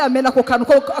 Mwavuze amen ako kantu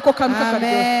kakaryoha.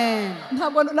 Amen.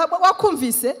 Ntabwo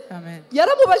wakumvise? Amen.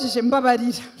 Yaramubajije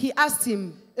mbabarira. He asked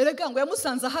him. Erega ngo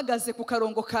yamusanze ahagaze ku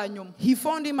karongo ka nyuma. He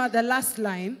found him at the last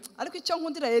line. Ariko icyo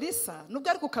nkundira Elisa nubwo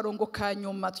ari ku karongo ka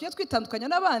nyuma tujye twitandukanya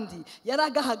n'abandi yari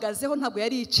agahagazeho ntabwo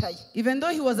yari yicaye. Even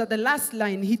though he was at the last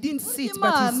line, he didn't sit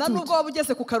but he stood. Nubwo waba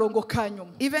ugeze ku karongo ka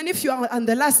nyuma. Even if you are on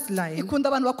the last line, ikunda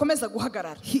abantu bakomeza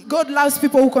guhagarara. God loves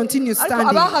people who continue standing.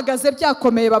 Ariko abahagaze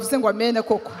byakomeye bavuze ngo amen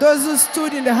koko. Those who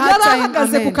stood in the hard time, amen. Yari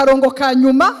ahagaze ku karongo ka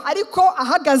nyuma ariko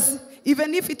ahagaze.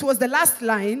 Even if it was the last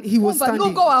line, he was standing.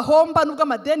 Nubwo wahomba nubwo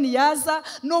amadeni yaza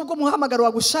nubwo umuhamagaro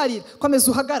wagusharira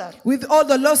komeza uhagarara. With all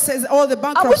the losses, all the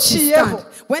bankruptcy stand.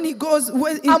 When he goes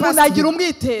amunagira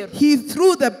umwitero. He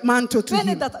threw the mantle to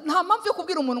him. Nta mpamvu yo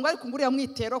kubwira umuntu ngo ari kunguriya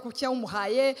mwitero kucya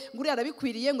umuhaye nguriya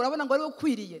arabikwiriye ngo urabona ngo ari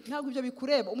ukwiriye ntabwo ibyo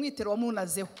bikureba umwitero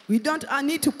wamunazeho. We don't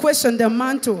need to question the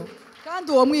mantle.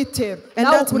 Kandi uwo mwitero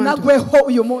nawe kunagweho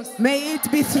uyu munsi. May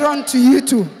it be thrown to you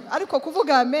too. Ariko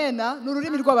kuvuga amena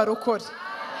n'ururimi rw'abarokore.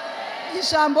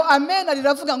 Ijambo amena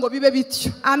riravuga ngo bibe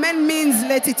bityo. Amen means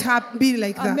let it be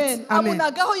like that. Amen.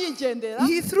 Amunagaho yigendera.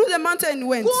 He threw the mantle and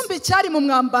went. Kumbi cyari mu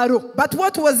mwambaro. But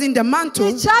what was in the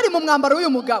mantle? Cyari mu mwambaro w'uyu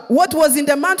mugabo. What was in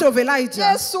the mantle of Elijah?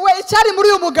 Yesu we cyari muri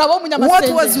uyu mugabo w'umunyamasengesho. What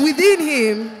was within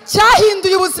him?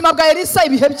 Cyahinduye ubuzima bwa Elisa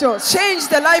ibihe byose. Changed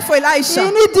the life for Elisha.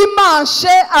 Ni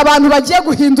dimanche abantu bagiye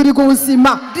guhindurirwa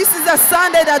ubuzima. This is a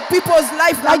Sunday that people's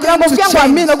life are going to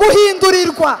change.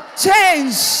 Guhindurirwa.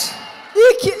 Change.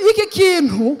 Iki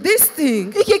kintu, this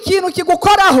thing, iki kintu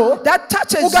kigukoraho that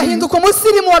touches ugahinduka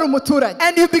umusirimu wari umuturage.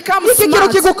 And you become iki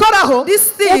smart. Kintu kigukoraho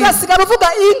this thing, ugasigara uvuga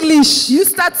English. You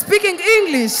start speaking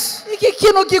English. Iki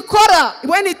kintu gikora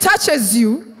when it touches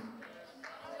you.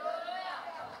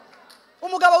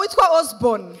 Umugabo witwa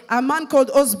Osborne, a man called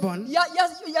Osborne,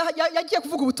 yagiye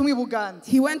kuvuga ubutumwa I Buganda.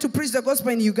 He went to preach the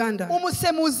gospel in Uganda.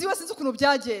 Umusemuzi we sinzi ukuntu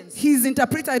byagenze. His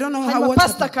interpreter, I don't know how.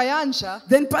 Pastor Kayanja,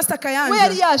 then Pastor Kayanja, we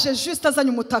yari yaje just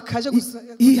azanye umutaka aje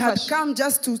he had come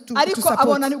just to support. Ariko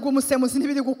abona ngo umusemuzi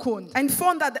ntibiri gukunda. And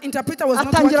found that the interpreter was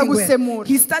not working well.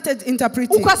 He started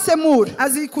interpreting. Uko asemura.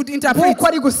 As he could interpret. Uko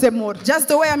ari gusemura. Just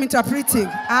the way I'm interpreting.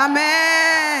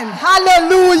 Amen.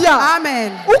 Hallelujah.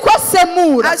 Amen. Uko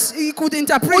asemura. As he could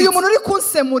interpret. Uyu muntu uri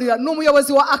kunsemurira ni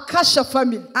umuyobozi wa Akasha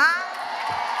family.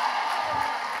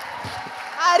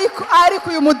 Ariko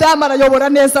uyu mudamu arayobora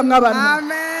neza mw'abantu.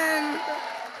 Amen.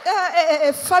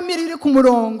 Family iri ku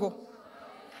murongo.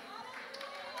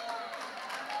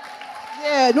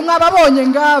 Numwababonye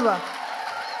ngaba.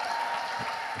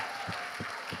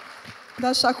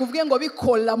 Ndashaka kuvuga ngo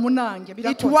bikola munange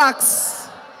birakora. It works.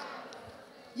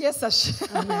 Yes,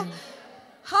 Amen.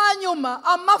 Hanyuma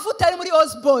amavuta ari muri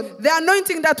Osborne. The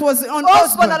anointing that was on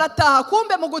Osborne arataha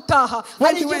kumbe mu gutaha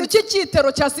hari ikintu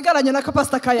cy'ikitero cyasigaranye na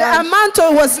Pastor Kayanja. The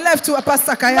mantle was left to a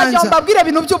Pastor Kayanja. Najya mbabwire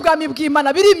ibintu by'ubwami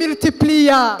bw'Imana biri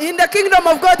multiplier. In the kingdom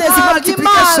of God there's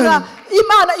multiplication.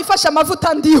 Imana ifasha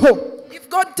amavuta ndiho. If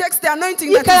God takes the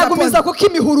anointing that is upon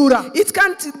it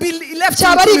can't be left to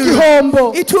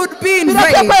igihombo. It would be in vain.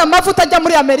 That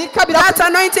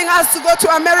anointing has to go to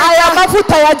America.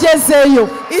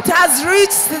 It has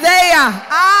reached there.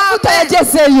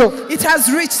 It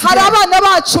has reached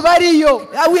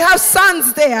there. We have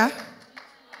sons there.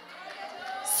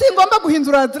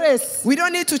 We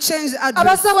don't need to change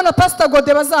address. Those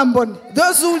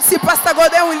who will see Pastor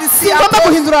Gode will see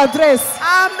address.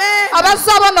 Amen.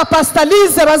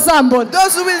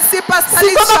 Those who will see Pastor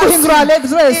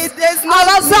Liz,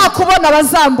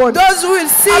 those who will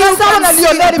see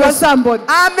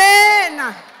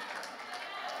Amen.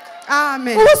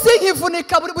 Amen.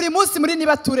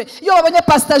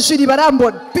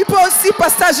 People see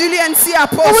Pastor Julie and see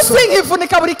Apostle. I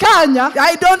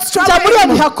don't struggle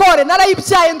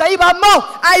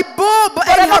I bob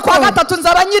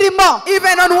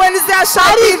even on Wednesday I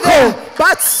shall be there.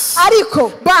 But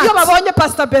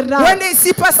when they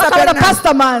see Pastor Bernard,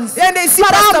 then they see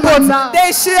Pastor Bernard,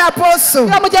 they see Apostle.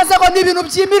 There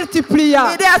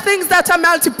are things that are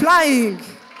multiplying.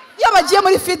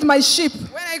 Feed my sheep.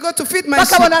 When I go to feed my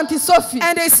sheep, and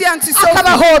they see Auntie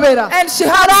Sophie, and she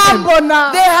has them.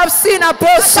 They have seen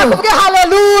Apostle.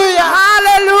 Hallelujah.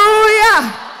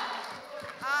 Hallelujah.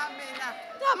 Amen.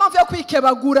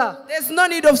 There's no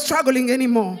need of struggling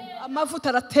anymore.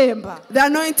 The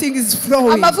anointing is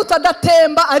flowing. The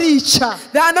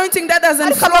anointing that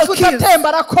doesn't flow kills.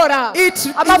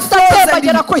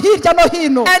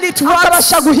 And it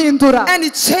works. And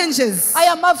it changes.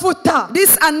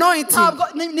 This anointing,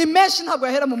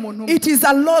 it is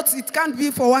a lot. It can't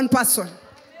be for one person.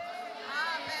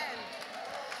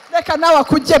 May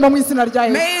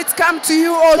it come to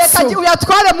you also. Take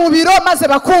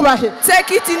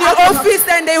it in your office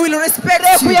and they will respect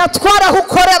you.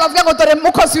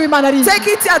 Take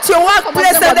it at your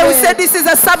workplace and they will say this is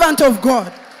a servant of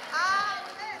God.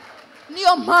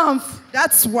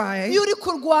 That's why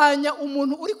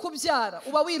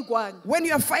when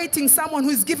you are fighting someone who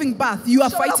is giving birth, you are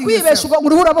fighting yourself.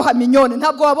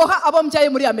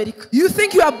 You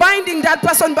think you are binding that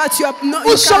person, but you are not.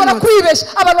 You cannot.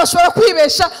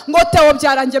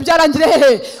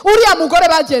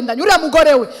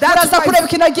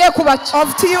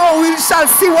 Of Theo, we shall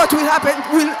see what will happen,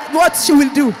 what she will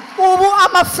do.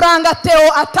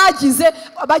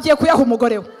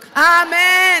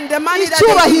 Amen. The money that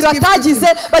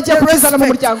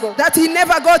he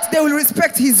never got, they will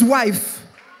respect his wife.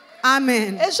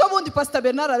 Amen.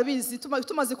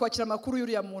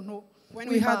 When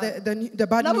we had the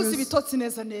bad news,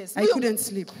 I couldn't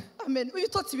sleep.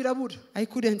 I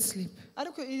couldn't sleep.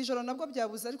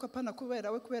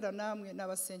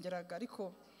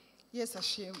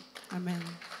 Amen.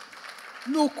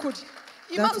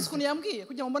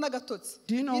 Do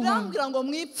you know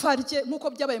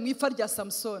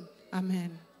Amen.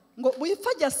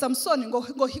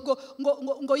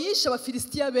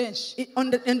 On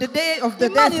the day of the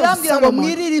death of Solomon,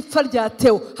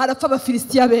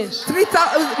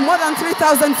 more than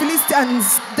 3,000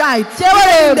 Philistines died.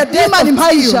 In the death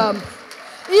of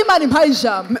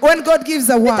when God gives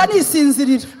a word,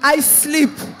 I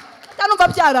sleep.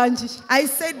 I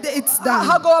said it's done.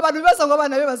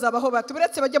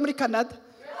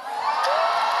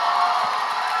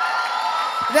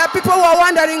 There are people who are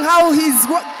wondering how his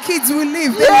kids will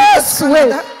live. Yes,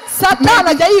 way. Satan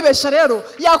ajya yibesha rero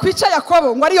yakwica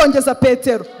Yakobo ngo ariyongeza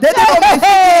Petero.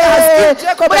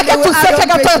 Mureke tuseke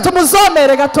gatoya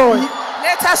tumuzomere gatoya.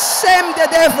 Let us shame the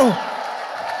devil.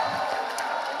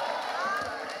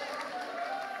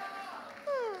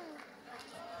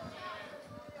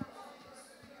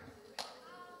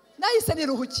 Nahise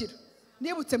niruhukira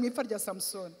nibutse mu ipfa rya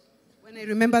Samson. When I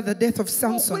remember the death of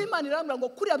Samson,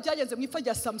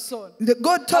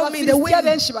 God told me the way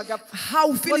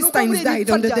how Philistines died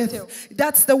on the death.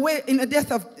 That's the way in the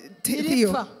death of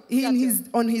Theo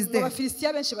on his death.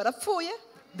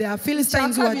 There are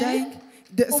Philistines who are dying.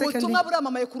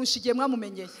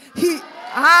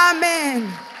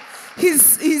 Amen.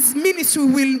 His ministry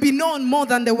will be known more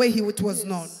than the way it was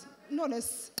known.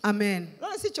 Amen. Amen.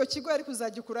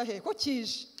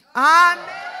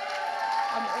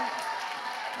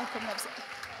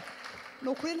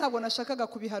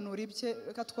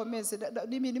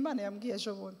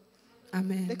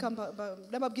 Amen.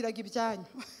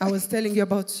 I was telling you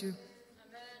about you.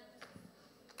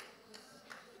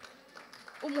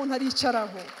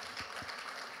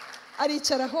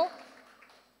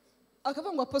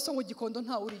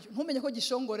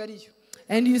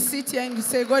 And you sit here and you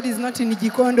say God is not in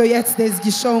Gikondo, yet there's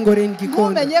Gishongore in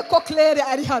Gikondo.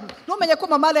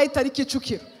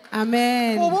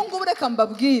 Amen.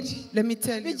 Let me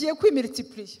tell you,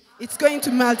 it's going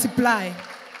to multiply.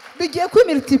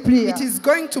 It is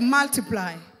going to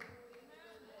multiply.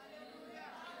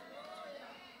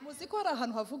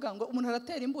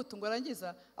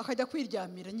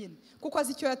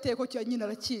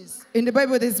 In the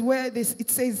Bible, there's where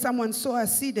it says someone sowed a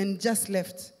seed and just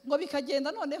left.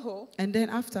 And then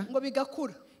after,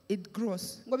 it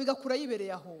grows.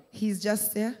 He's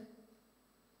just there.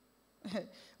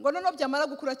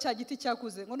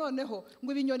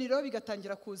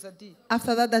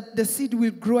 After that, the seed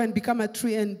will grow and become a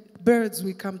tree, and birds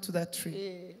will come to that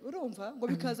tree.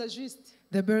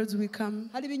 The birds will come.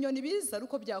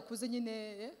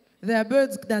 There are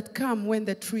birds that come when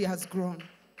the tree has grown.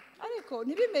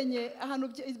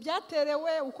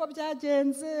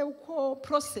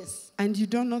 And you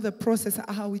don't know the process,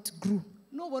 how it grew.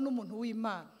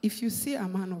 If you see a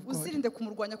man of God,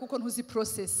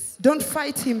 don't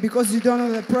fight him because you don't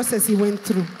know the process he went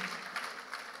through.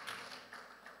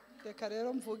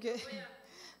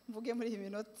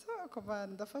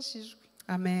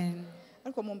 Amen.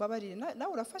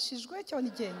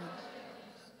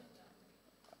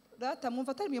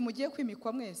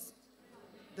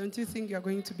 Don't you think you are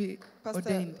going to be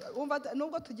ordained?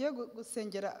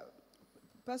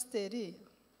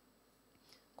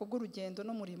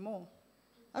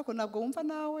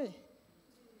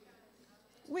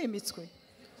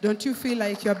 Don't you feel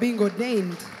like you're being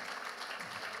ordained?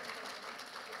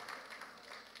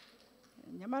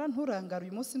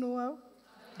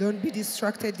 Don't be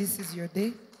distracted. This is your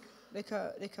day.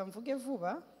 Reka mvuge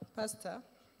vuba, Pastor,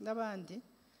 n'abandi.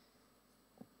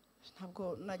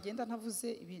 Ntabwo nagenda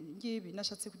ntavuze ibi ngibi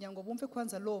nashatse kugira ngo bumve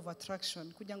kwanza law of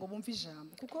attraction, kugira ngo bumve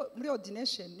ijambo. Kuko muri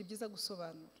ordination ni byiza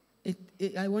gusobanura.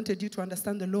 I wanted you to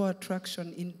understand the law of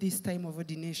attraction in this time of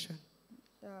ordination.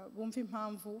 Bumve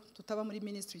impamvu tutaba muri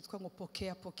ministry yitwa ngo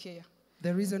pokea.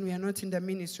 The reason we are not in the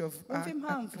ministry of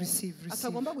receive.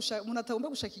 Umuntu atagomba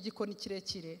gushaka igikoni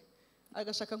kirekire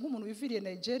agashaka nk'umuntu wiviriye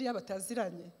Nigeria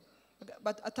bataziranye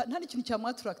nta n'ikintu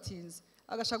cyamwattractinze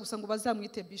agashaka gusa ngo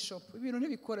bazamwite bishop. Ibintu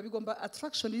ntibikora, bigomba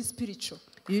attraction is spiritual.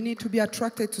 You need to be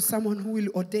attracted to someone who will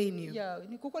ordain you.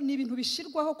 Kuko ni ibintu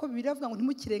bishirwaho ko biravuga ngo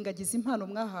ntimukirengagize impano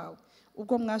mwahawe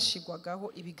ubwo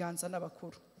mwashigwagaho ibiganza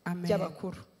n'abakuru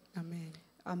by'abakuru. Amen.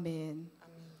 Amen.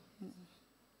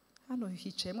 Hano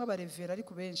hicayemo abarevera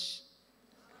ariko benshi.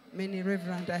 Many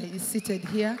reverend is seated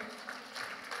here.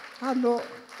 Hano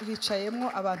hicayemo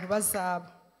abantu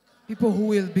bazaba. People who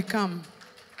will become.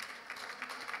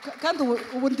 Kandi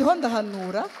ubu ndiho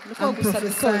ndahanura niko gusa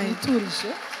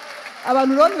biturije.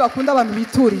 Abantu rero bakunda abantu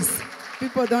biturize.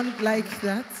 People don't like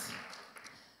that.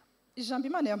 Ijambo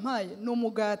Imana yampaye ni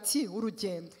umugati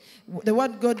w'urugendo. The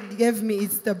word God gave me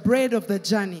is the bread of the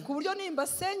journey. Ku buryo nimba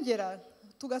sengera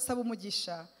tugasaba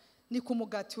umugisha ni ku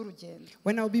mugati w'urugendo.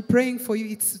 When I'll be praying for you,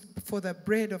 it's for the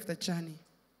bread of the journey.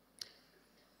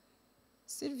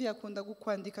 Sylvia akunda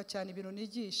gukwandika cyane ibintu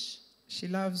nigisha. She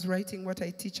loves writing what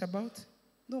I teach about.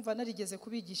 Ndumva narigeze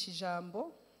kubigisha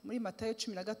ijambo muri Matayo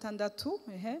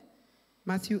 16.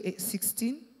 Matthew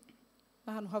 16.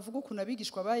 Ahantu havuga ukuntu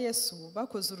abigishwa ba Yesu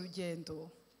bakoze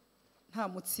urugendo nta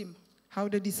mutsima. How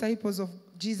the disciples of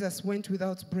Jesus went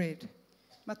without bread.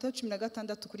 Matayo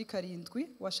 16 kuri 7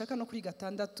 washaka no kuri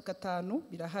 6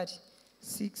 birahari.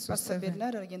 6 or 7. Pastor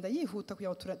Bernard aragenda yihuta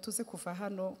kugira ngo tuze kuva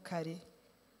hano kare.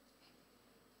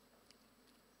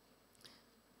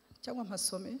 Cyangwa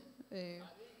mpasome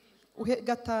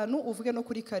 5 uvuge no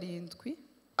kuri 7.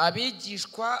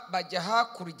 Abigishwa bajya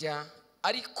hakurya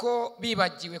ariko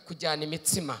bibagiwe kujyana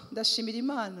imitsima. Ndashimira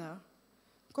Imana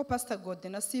ko Pastor Gode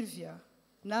na Sylvia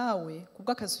nawe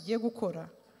kubw'akazi ugiye gukora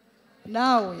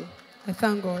nawe. I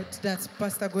thank God that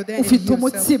Pastor Gode and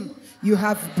yourself, you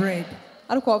have bread.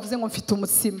 Ariko wavuze ngo mfite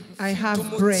umutsima. I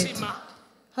have bread.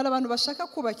 Hari abantu bashaka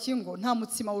kubaka ingo nta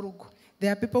mutsima w'urugo.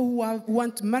 There are people who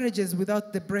want marriages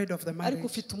without the bread of the marriage. Ariko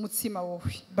ufite umutsima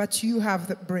wowe. But you have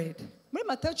the bread. Muri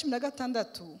Matayo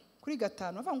 16 kuri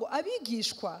 5 bavuga ngo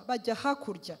abigishwa bajya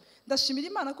hakurya. Ndashimira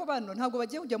Imana ko bano ntabwo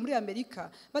bagiye kujya muri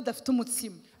Amerika badafite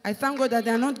umutsima. I thank God that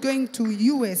they are not going to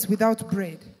US without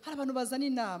bread. Hari abantu bazana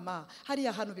inama, hari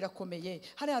ahantu birakomeye,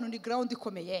 hari ahantu ni ground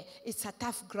ikomeye. It's a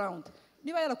tough ground.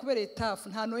 Niba yarakubereye tough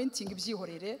nta anointing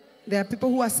ibyihorere. There are people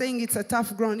who are saying it's a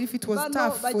tough ground. If it was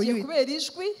tough for you,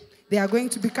 they are going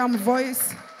to become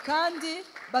voice. Kandi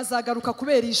bazagaruka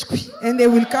kubera ijwi. And they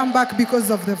will come back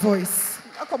because of the voice.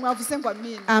 Ako mwavuze ngo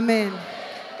amen. Amen.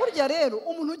 Burya rero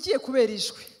umuntu ugiye kubera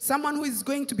ijwi. Someone who is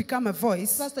going to become a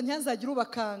voice. Pastor ntiyazagira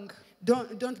ubakanga.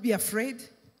 Don't be afraid.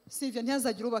 Sylvia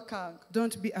ntiyazagira ubakanga.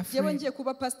 Don't be afraid. Yewe ngiye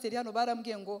kuba pastor hano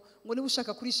barambwiye ngo niba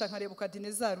ushaka kurisha nka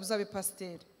Nebukadinezari uzabe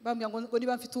pastor. Bambwiye ngo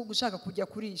niba mfite ugushaka kujya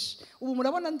kurisha. Ubu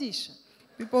murabona ndisha.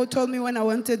 People told me when I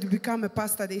wanted to become a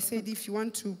pastor, they said if you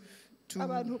want to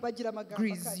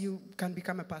grease, you can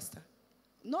become a pastor.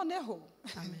 Noneho.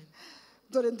 Amen.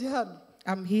 Dore ndi hano.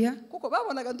 I'm here. Kuko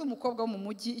babonaga ndi umukobwa mu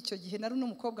mujyi icyo gihe nari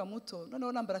n'umukobwa muto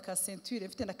noneho nambara ka ceinture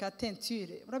mfite na ka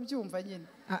teinture urabyumva nyine.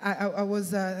 I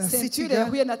was a ceinture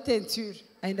yahuye na teinture.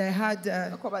 And I had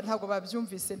ntabwo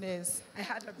babyumvise neza.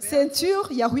 Ceinture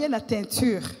yahuye na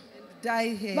teinture.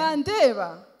 Dye hair.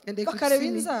 Bandeba. And they could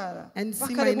see me and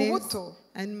see my nails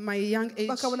and my young age.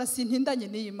 Bakabona sintindanye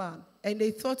n'Imana. And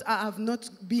they thought I have not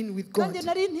been with God. And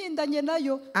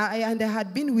I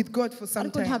had been with God for some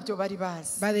time.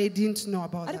 But they didn't know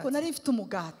about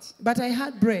that. But I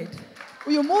had bread.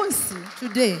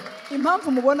 Today.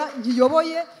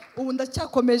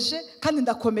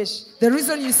 The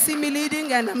reason you see me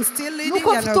leading and I'm still leading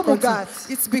and I'll continue,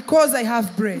 it's because I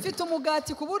have bread. To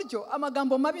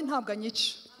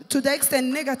the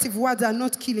extent negative words are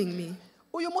not killing me.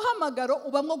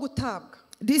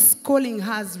 This calling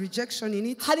has rejection in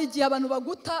it.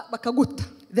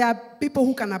 There are people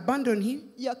who can abandon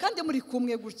him.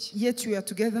 Yet you are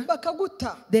together.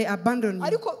 They abandon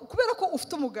you.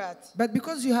 But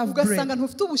because you have bread and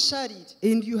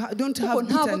you don't have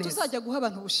bitterness,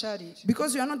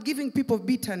 because you are not giving people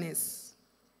bitterness.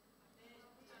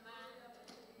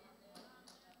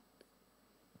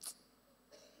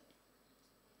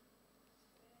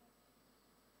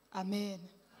 Amen.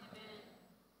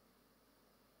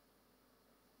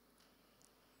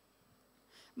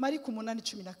 Mariko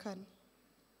 8:14.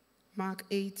 Mark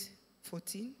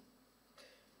 8:14.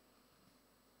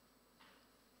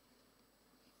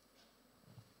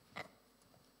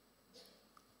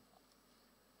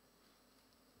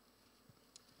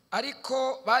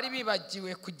 ariko bari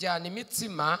bibagiwe kujyana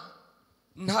imitsima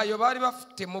ntayo bari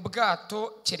bafite mu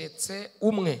bwato keretse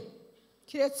umwe.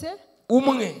 Kiretse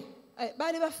umwe.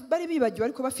 Bari bibagiwe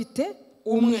ariko bafite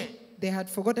umwe. They had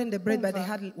forgotten the bread, but they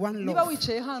had one loaf.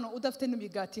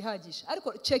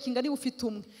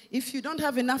 If you don't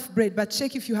have enough bread, but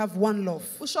check if you have one loaf.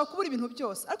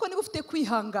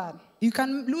 You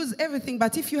can lose everything,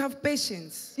 but if you have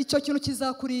patience,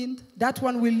 that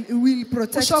one will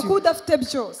protect you.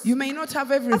 You may not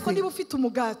have everything.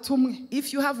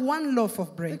 If you have one loaf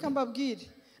of bread,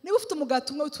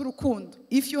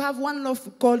 if you have one loaf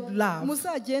called love,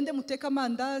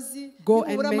 go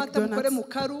and make donuts.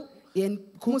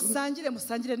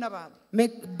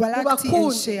 Make balakti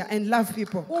and share and love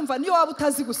people.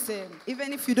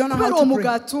 Even if you don't know how to pray,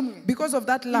 because of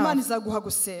that love,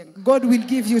 God will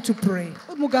give you to pray.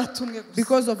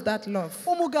 Because of that love.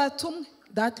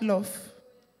 That love.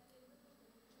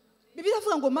 The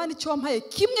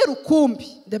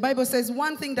Bible says,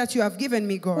 one thing that you have given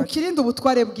me, God,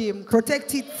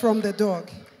 protect it from the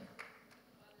dog.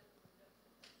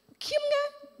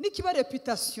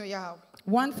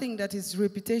 One thing that is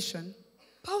reputation.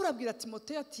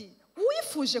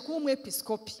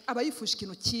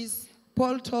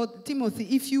 Paul told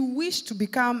Timothy, if you wish to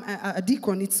become a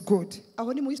deacon, it's good.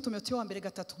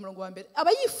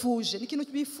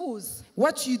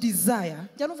 What you desire.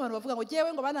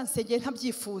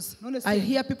 I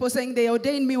hear people saying they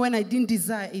ordained me when I didn't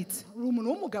desire it.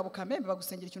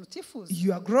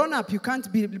 You are grown up, you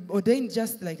can't be ordained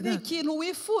just like that.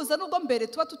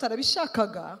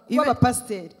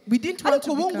 We didn't want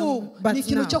to become, but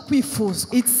now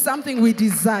it's something we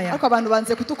desire.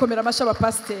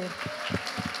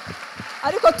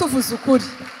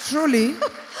 Truly,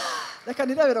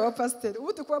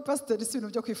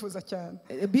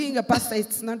 being a pastor,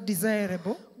 it's not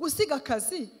desirable.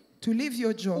 To leave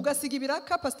your job.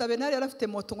 Pastor Bernard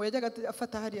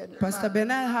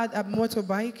had a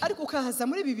motorbike.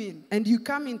 And you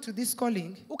come into this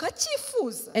calling.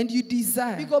 And you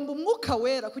desire.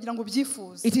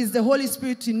 It is the Holy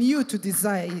Spirit in you to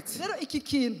desire it.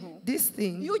 This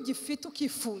thing,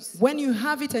 when you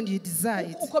have it and you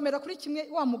desire it,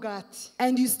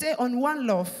 and you stay on one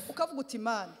loaf,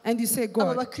 and you say,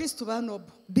 God,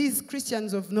 these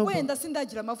Christians of Noble,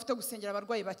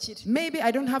 maybe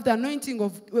I don't have the anointing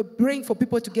of praying for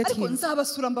people to get healed,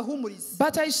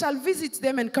 but I shall visit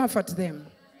them and comfort them.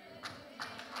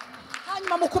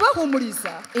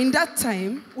 In that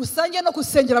time,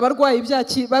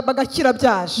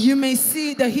 you may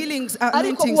see the healings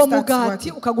anointing starts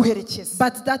working,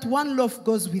 but that one loaf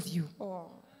goes with you.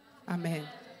 Amen.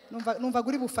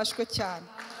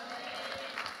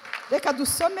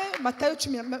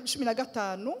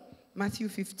 Matthew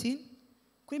 15.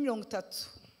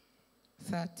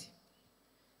 30.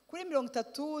 Kuri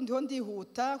 30 ndiho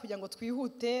ndihuta kugira ngo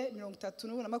twihute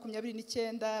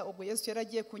 30:29 ubwo Yesu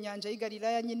yaragiye ku nyanja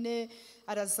y'Igalilaya nyine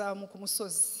arazamuka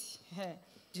umusozi.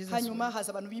 Hanyuma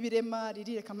haza abantu b'ibirema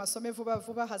rireka amasome vuba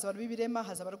vuba, haza abantu b'ibirema,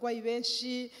 haza abarwayi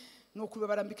benshi, nuko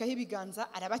barambikaho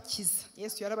ibiganza arabakiza.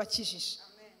 Yesu yarabakijije.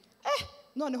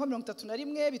 Noneho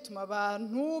 31 bituma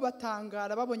abantu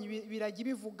batangara babonye ibiragi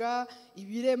bivuga,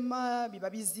 ibirema biba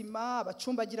bizima,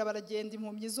 abacumbagira baragenda,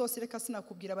 impumyi zose reka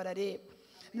sinakubwira barareba.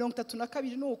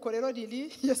 32 nuko rero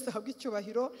riri Yesu ahabwa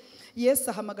icyubahiro. Yesu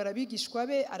ahamagara abigishwa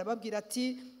be arababwira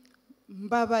ati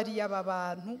mbabariye aba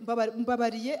bantu,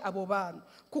 mbabariye abo bantu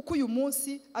kuko uyu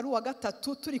munsi ari uwa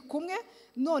gatatu turi kumwe,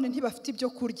 none ntibafite ibyo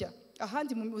kurya.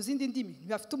 Ahandi mu zindi ndimi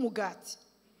ntibafite umugati,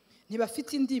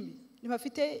 ntibafite indimi,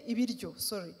 ntibafite ibiryo.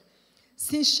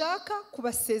 Sinshaka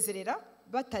kubasezerera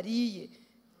batariye.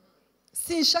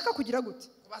 Sinshaka kugira gute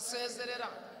kubasezerera.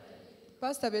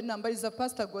 Pastor Bernard mbariza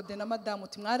Pastor Gode na Madame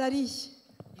uti mwarariye?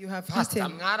 You have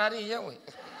eaten. Mwarariye we.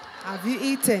 Have you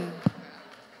eaten?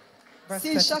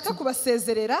 Sinshaka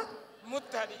kubasezerera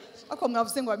mutariye. Ako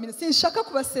mwavuze ngo amine. Sinshaka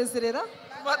kubasezerera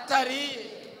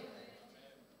batariye.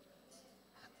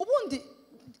 Ubundi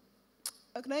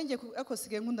nanjye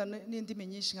akosigaye nkunda n'indimi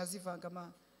nyinshi nkazivanga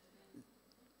ma.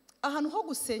 Ahantu ho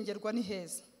gusengerwa ni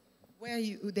heza. Where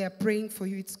they are praying for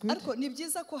you, it's good. Ariko ni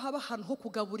byiza ko haba ahantu ho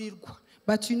kugaburirwa.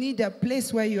 But you need a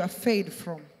place where you are fed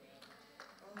from.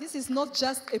 This is not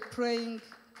just a praying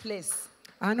place.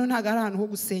 Hano ntago ari ahantu ho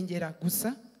gusengera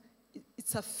gusa.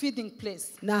 It's a feeding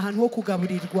place. Na ahantu ho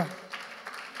kugaburirwa.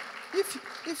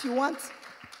 if you want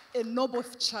a noble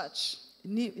church,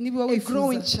 a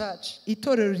growing church,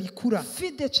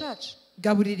 feed the church.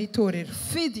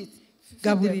 Feed it.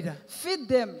 Feed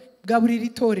them.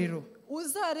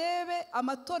 Uzarebe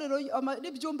amatorero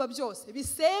n'ibyumba byose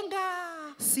bisenga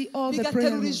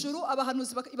bigaterura ijuru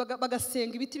abahanuzi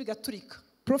bagasenga ibiti bigaturika.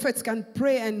 Prophets can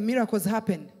pray and miracles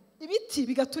happen. Ibiti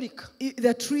bigaturika.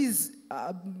 The trees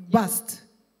burst.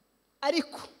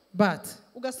 Ariko but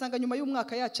ugasanga nyuma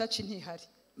y'umwaka ya church ntihari.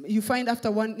 You find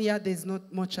after 1 year there's not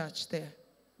more church there.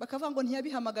 Bakavuga ngo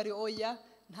ntiyabihamagare oya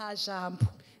nta jambo.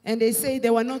 And they say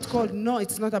they were not called. No,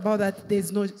 it's not about that.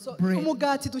 There's no bread.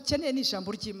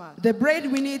 The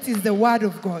bread we need is the word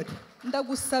of God.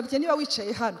 Ndagusabye niba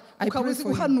wicaye hano ukabuzi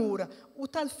guhanura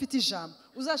utafite ijambo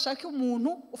uzashake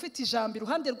umuntu ufite ijambo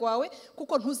iruhande rwawe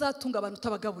kuko ntuzatunga abantu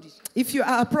utabagaburira. If you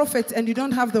are a prophet and you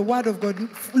don't have the word of God,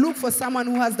 look for someone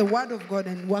who has the word of God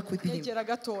and work with him.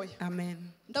 Amen.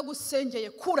 Ndagusengeye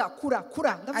kura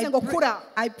ndavuze ngo kura.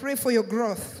 I pray for your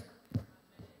growth.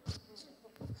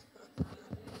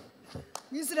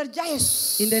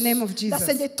 In the name of Jesus,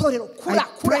 I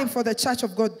pray for the church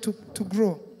of God to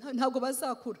grow.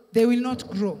 They will not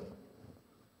grow.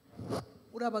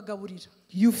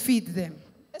 You feed them.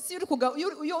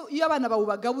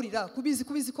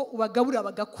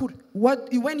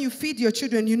 When you feed your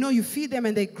children, you know you feed them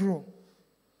and they grow.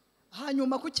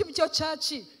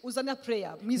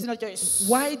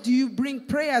 Why do you bring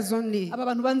prayers only?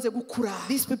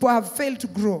 These people have failed to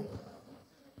grow.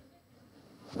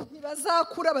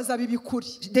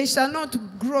 They shall not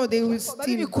grow, they will still.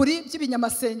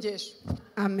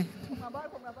 Amen. Amen.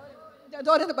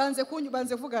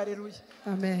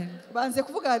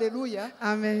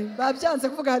 Amen.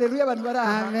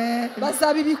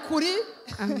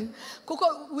 Amen.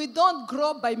 We don't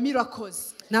grow by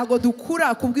miracles. It's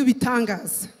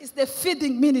the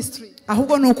feeding ministry.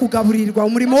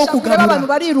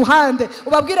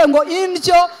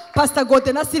 Pastor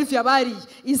Gode na Sylvia bari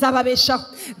izababeshaho.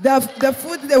 The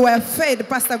food they were fed,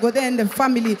 Pastor Gode and the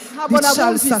family, it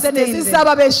shall sustain them.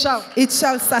 It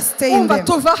shall sustain them.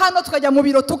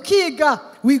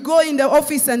 We go in the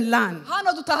office and learn.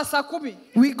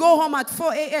 We go home at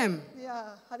 4 a.m.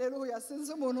 Hallelujah.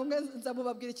 Sinzi umuntu umwe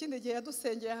nzamubabwira ikindi gihe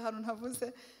yadusengeye ahantu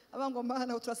ntavuze abango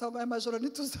mahana uturasaba amajoro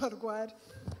nituzarwara.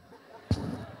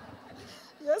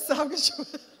 Yes, abisho.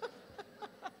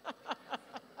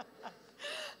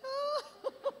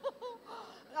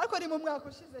 Ariko ni mu mwaka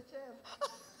ushize kera.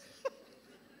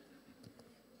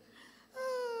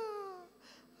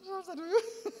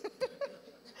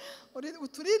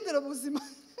 Uturindira ubuzima.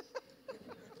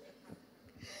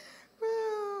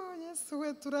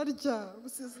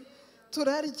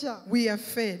 We are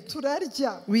fed.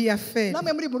 Turarya. We are fed.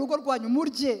 Namwe muri mu rugo rwanyu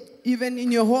murye. Even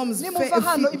in your homes. Nimuva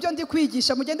hano ibyo ndi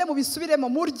kwigisha mugende mubisubiremo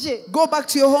murye. Go back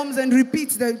to your homes and repeat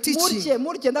the teaching.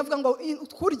 Murye ndavuga ngo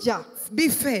kurya. Be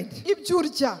fed. Ibyo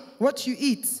urya. What you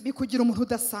eat. Bikugira umuntu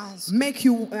udasanzwe. Make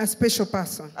you a special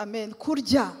person. Amen.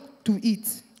 Kurya. To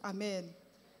eat. Amen.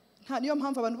 Nta niyo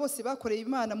mpamvu abantu bose bakoreye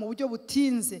Imana mu buryo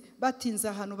butinze batinze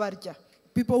ahantu barya.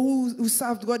 People who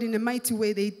served God in a mighty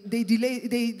way, they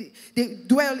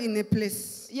dwell in a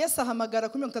place. Yes, ahamagara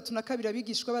kuri 32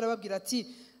 abigishwa barababwira ati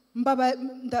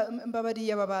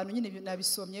mbabariye aba bantu nyine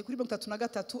nabisomye kuri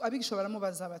 33 abigishwa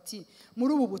baramubaza bati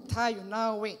muri ubu butayu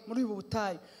nawe muri ubu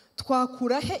butayu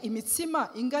twakura he imitsima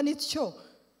ingana ityo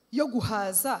yo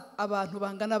guhaza abantu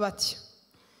bangana batya.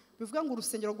 Bivuga ngo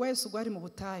urusengero rwa Yesu rwari mu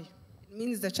butayu.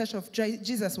 Means the church of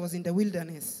Jesus was in the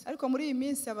wilderness. Ariko muri iyi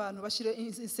minsi abantu bashire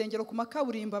insengero ku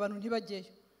makaburimbo abantu ntibageyo.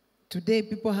 Today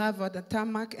people have the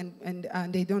tarmac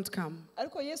and they don't come.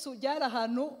 Ariko Yesu byara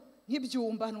ahantu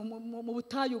nk'ibyumba mu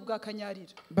butayu bwa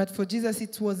Kanyarira. But for Jesus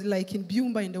it was like in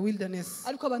Byumba in the wilderness.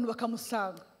 Ariko abantu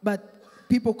bakamusanga. But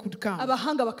people could come.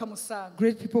 Abahanga bakamusanga.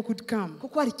 Great people could come.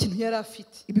 Kuko hari ikintu yari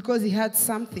afite. Because he had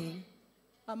something.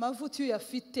 Amavuta yo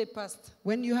yafite pastor.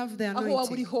 When you have the anointing. Aho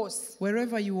waburi hose.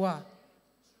 Wherever you are.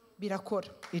 Birakora.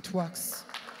 It works.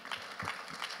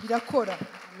 Birakora.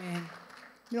 Amen.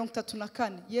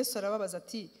 34 Yesu arababaza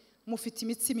ati mufite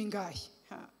imitsima ingahe?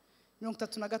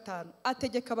 35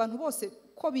 ategeka abantu bose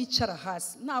ko bicara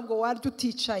hasi ntabwo warya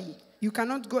uticaye. You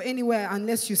cannot go anywhere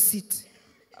unless you sit.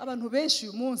 Abantu benshi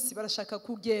uyu munsi barashaka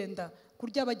kugenda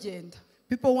kurya bagenda.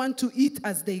 People want to eat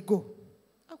as they go.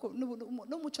 Ako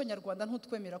no muco nyarwanda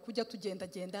ntutwemera kujya tugenda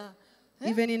genda.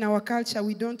 Even in our culture,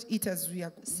 we don't eat as we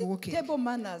are walking. Table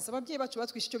manners. Ababyeyi bacu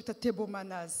batwishe icyo bita table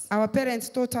manners. Our parents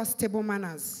taught us table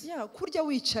manners. Yeah, kurya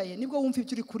wicaye nibwo wumva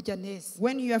ibyo uri kurya neza.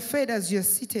 When you are fed as you are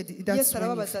seated, that's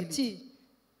when you feel it.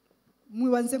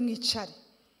 Mwibanze mwicare.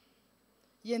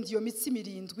 Yenda iyo mitsima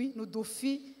 7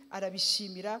 n'udufi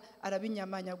arabishimira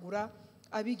arabinyamanyagura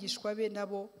abigishwa be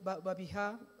nabo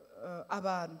babiha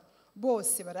abantu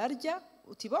bose bararya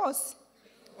uti bose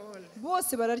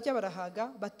bose bararya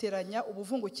barahaga bateranya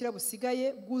ubuvungukira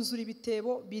busigaye bwuzura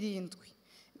ibitebo 7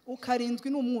 ukarindwi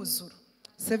n'umwuzuro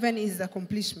 7 is the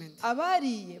accomplishment.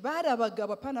 Abariye barabaga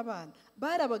bapana abana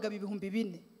barabaga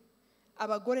 4,000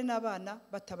 abagore n'abana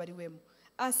batabariwemo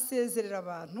asezerera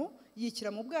abantu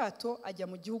yikira mu bwato ajya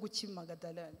mu gihugu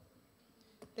cy'Imagadalani.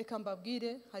 Reka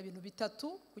mbabwire hari ibintu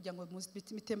bitatu kugira ngo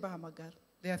mitemba hamagara.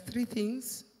 There are 3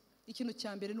 things. Ikintu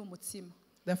cya mbere ni umutsima.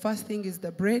 The first thing is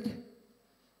the bread.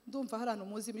 Ndumva harano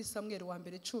muzi muri Samuel wa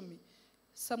mbere 10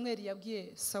 Samuel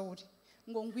yabwiye Sauli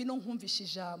ngo ngwino nkumvisha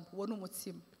ijambo wo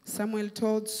n'umutsima. Samuel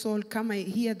told Saul, come and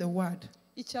hear the word.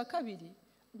 Icya kabiri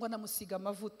ngo namusiga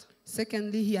amavuta.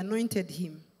 Secondly, he anointed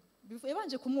him.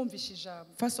 Yabanje kumwumvisha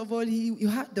ijambo. First of all, you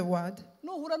heard the word.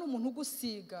 Nuhura n'umuntu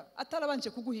ugusiga atarabanje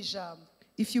kuguha ijambo.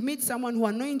 If you meet someone who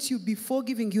anoints you before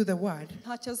giving you the word,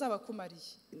 ntacyo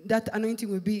azabakumariye. That anointing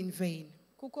will be in vain.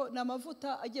 Kuko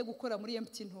namavuta agiye gukora muri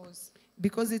empty nose.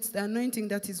 Because it's the anointing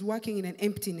that is working in an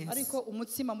emptiness. Ariko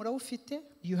umutsima murawufite.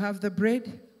 You have the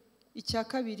bread. Icya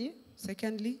kabiri.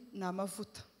 Secondly, na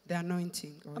amavuta. The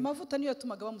anointing. Amavuta niyo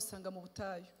yatumaga bamusanga mu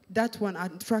butayu. That one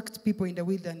attracts people in the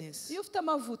wilderness. Iyo ufite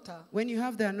amavuta. When you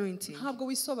have the anointing, ntabwo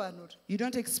wisobanura. You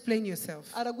don't explain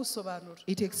yourself. Aragusobanura.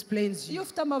 It explains you. Iyo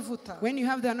ufite amavuta. When you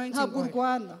have the anointing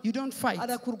oil, you don't fight.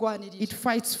 Arakurwanirira. It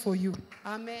fights for you.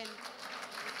 Amen.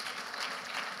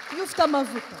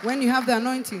 When you have the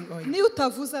anointing oil,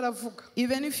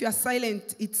 even if you are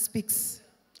silent, it speaks.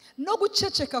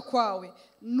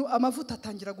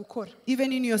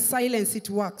 Even in your silence, it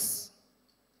works.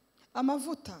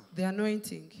 The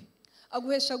anointing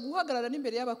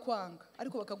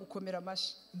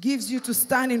gives you to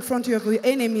stand in front of your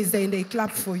enemies and they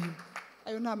clap for you.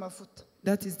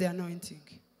 That is the anointing.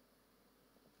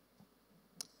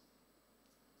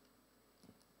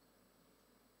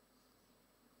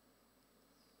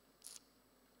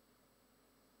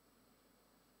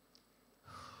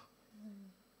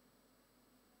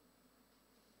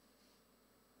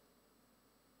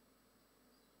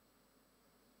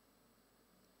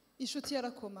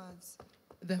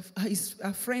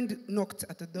 A friend knocked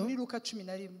at the door.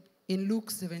 In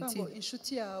Luke 17.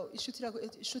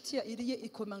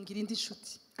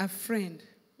 A friend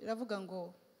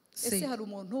said,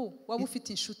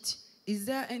 is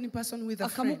there any person with a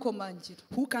friend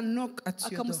who can knock at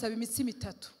your door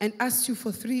and ask you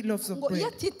for 3 loaves of bread?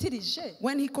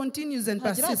 When he continues and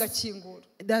persists,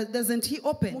 doesn't he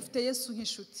open?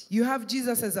 You have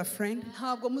Jesus as a friend.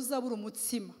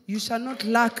 You shall not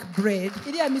lack bread.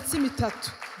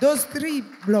 Those 3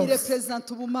 loaves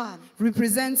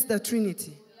represents the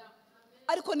Trinity.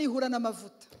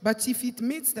 But if it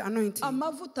meets the anointing,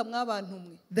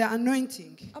 the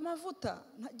anointing,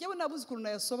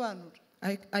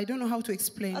 I don't know how to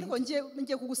explain it.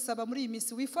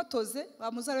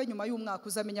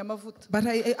 But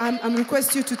I'm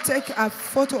requesting you to take a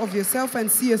photo of yourself and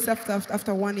see yourself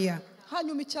after 1 year.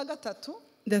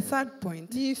 The third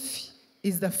point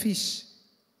is the fish.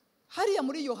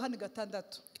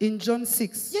 In John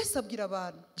 6,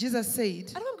 Jesus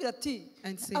said,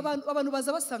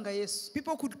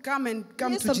 people could come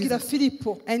to Jesus.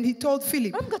 And he told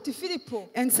Philip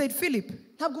and said, Philip,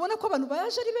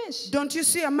 don't you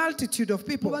see a multitude of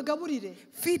people?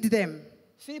 Feed them.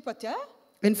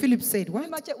 And Philip said, what?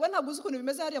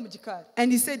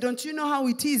 And he said, don't you know how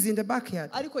it is in the backyard?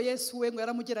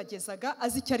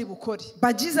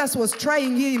 But Jesus was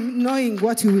trying him, knowing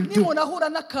what he will do.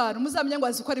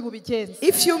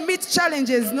 If you meet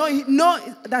challenges, know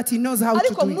that he knows how to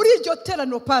do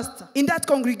it. In that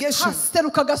congregation,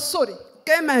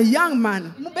 came a young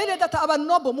man,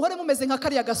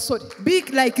 big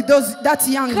like that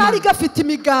young man.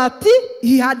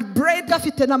 He had bread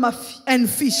and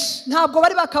fish.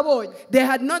 They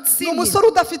had not seen him.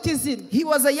 He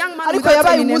was a young man without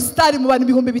any name,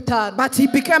 but he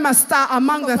became a star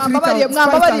among the 3,000.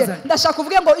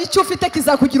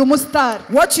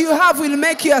 What you have will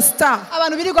make you a star.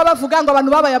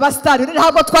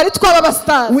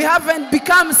 We haven't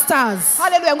become stars.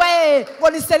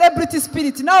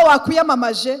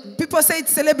 People say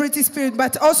it's celebrity spirit,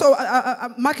 but also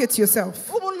market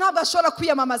yourself.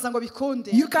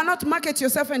 You cannot market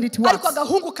yourself and it works.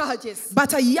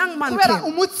 But a young man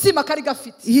came.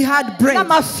 He had bread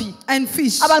and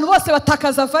fish.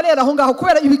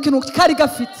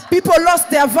 People lost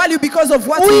their value because of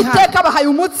what he had.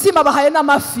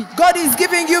 God is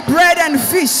giving you bread and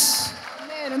fish.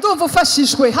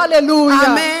 Hallelujah.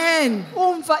 Amen. Amen.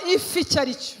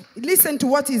 Listen to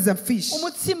what is a fish.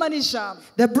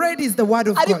 The bread is the word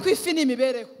of God.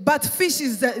 But fish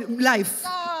is the life.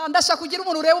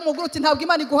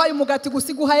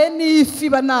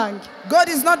 God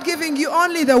is not giving you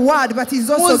only the word, but He's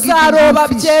also giving you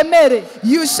fish.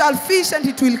 You shall fish and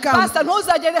it will come.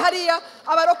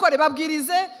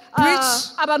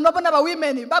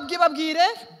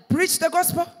 Preach the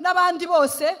gospel.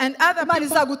 And other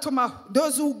people,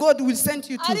 those who God will send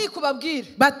you to.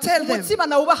 But tell them,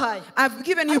 I've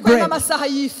given you bread.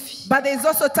 But there's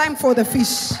also time for the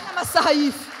fish.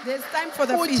 There's time for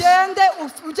the fish.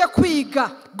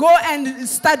 Go and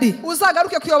study.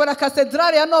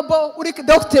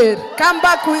 Come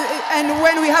back and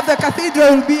when we have the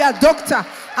cathedral, we'll be a doctor.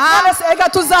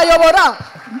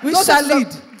 We shall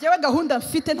lead.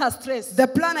 The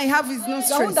plan I have is no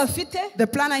stress. The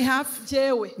plan I have,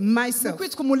 myself,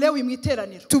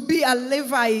 to be a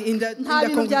Levi in the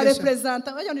congregation.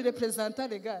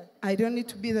 I don't need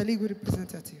to be the legal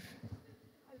representative.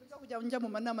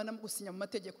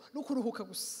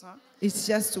 It's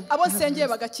just to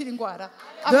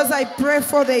those I pray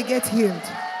for, they get healed.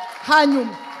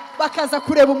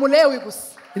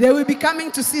 They will be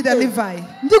coming to see the Levi.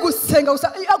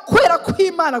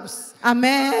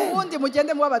 Amen.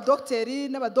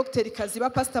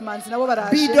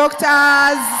 Be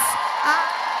doctors.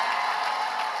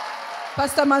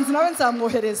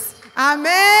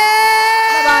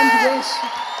 Amen.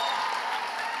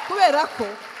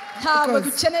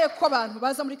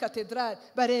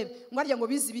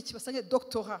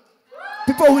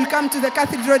 People will come to the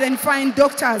cathedral and find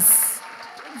doctors.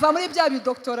 Don't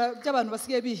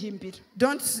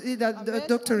see the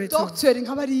doctorate.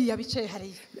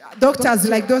 Doctors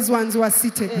like those ones who are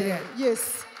seated here.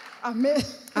 Yes. Amen.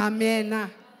 Amen.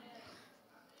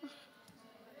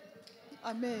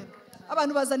 Amen.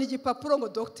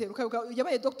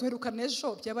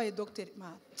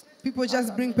 People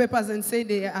just bring papers and say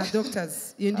they are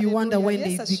doctors, and you wonder when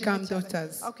they become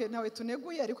doctors.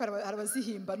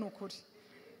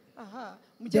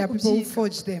 There are people who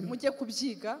forge them.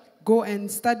 Go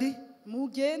and study.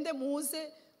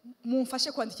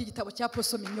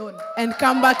 And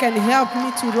come back and help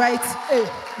me to write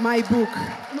my book.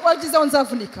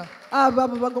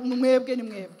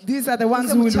 These are the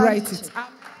ones who will write it.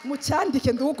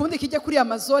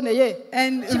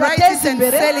 And write it and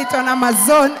sell it on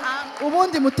Amazon.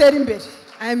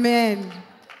 Amen.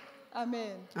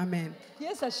 Amen. Amen.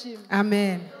 Yes,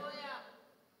 Amen.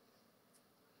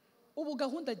 Ubu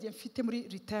gahunda giye mfite muri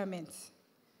retirement.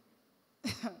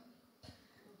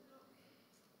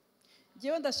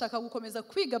 Jewe ndashaka gukomeza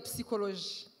kwiga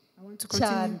psychology. I want to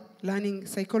continue learning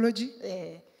psychology.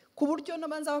 Ku buryo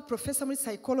nabanza aba professor muri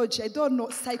psychology. I don't know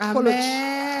psychology.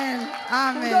 Amen.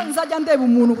 Amen. Nzajya ndeba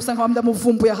umuntu gusa nkamwambya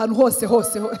muvumbuye ahantu hose.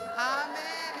 Amen.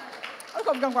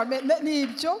 Ariko mvuga ngo ni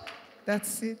ibyo.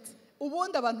 That's it.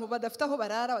 Ubundi abantu badafite aho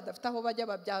barara, badafite aho bajya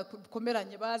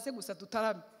babyakomeranye baze gusa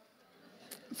tutarame.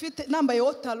 I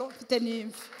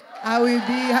will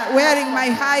be wearing my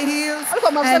high heels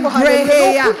and gray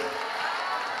hair.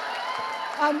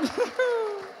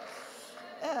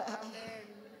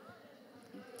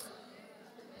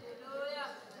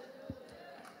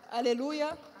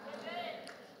 Hallelujah.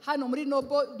 Hano muri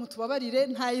Nobo mutubabarire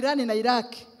nta Iran na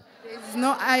Iraq. There's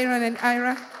no Iran and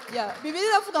Iraq. Yeah, Bibiliya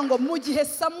iravuga ngo mu gihe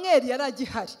Samuel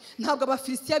yaragihari ntabwo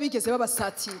abafilisitiya bigeze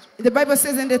babasatira. The Bible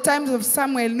says in the times of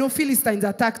Samuel no Philistines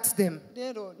attacked them.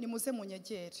 Rero nimuze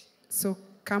munyegere. So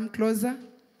come closer.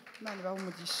 Imana ibahe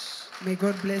umugisha. May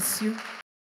God bless you.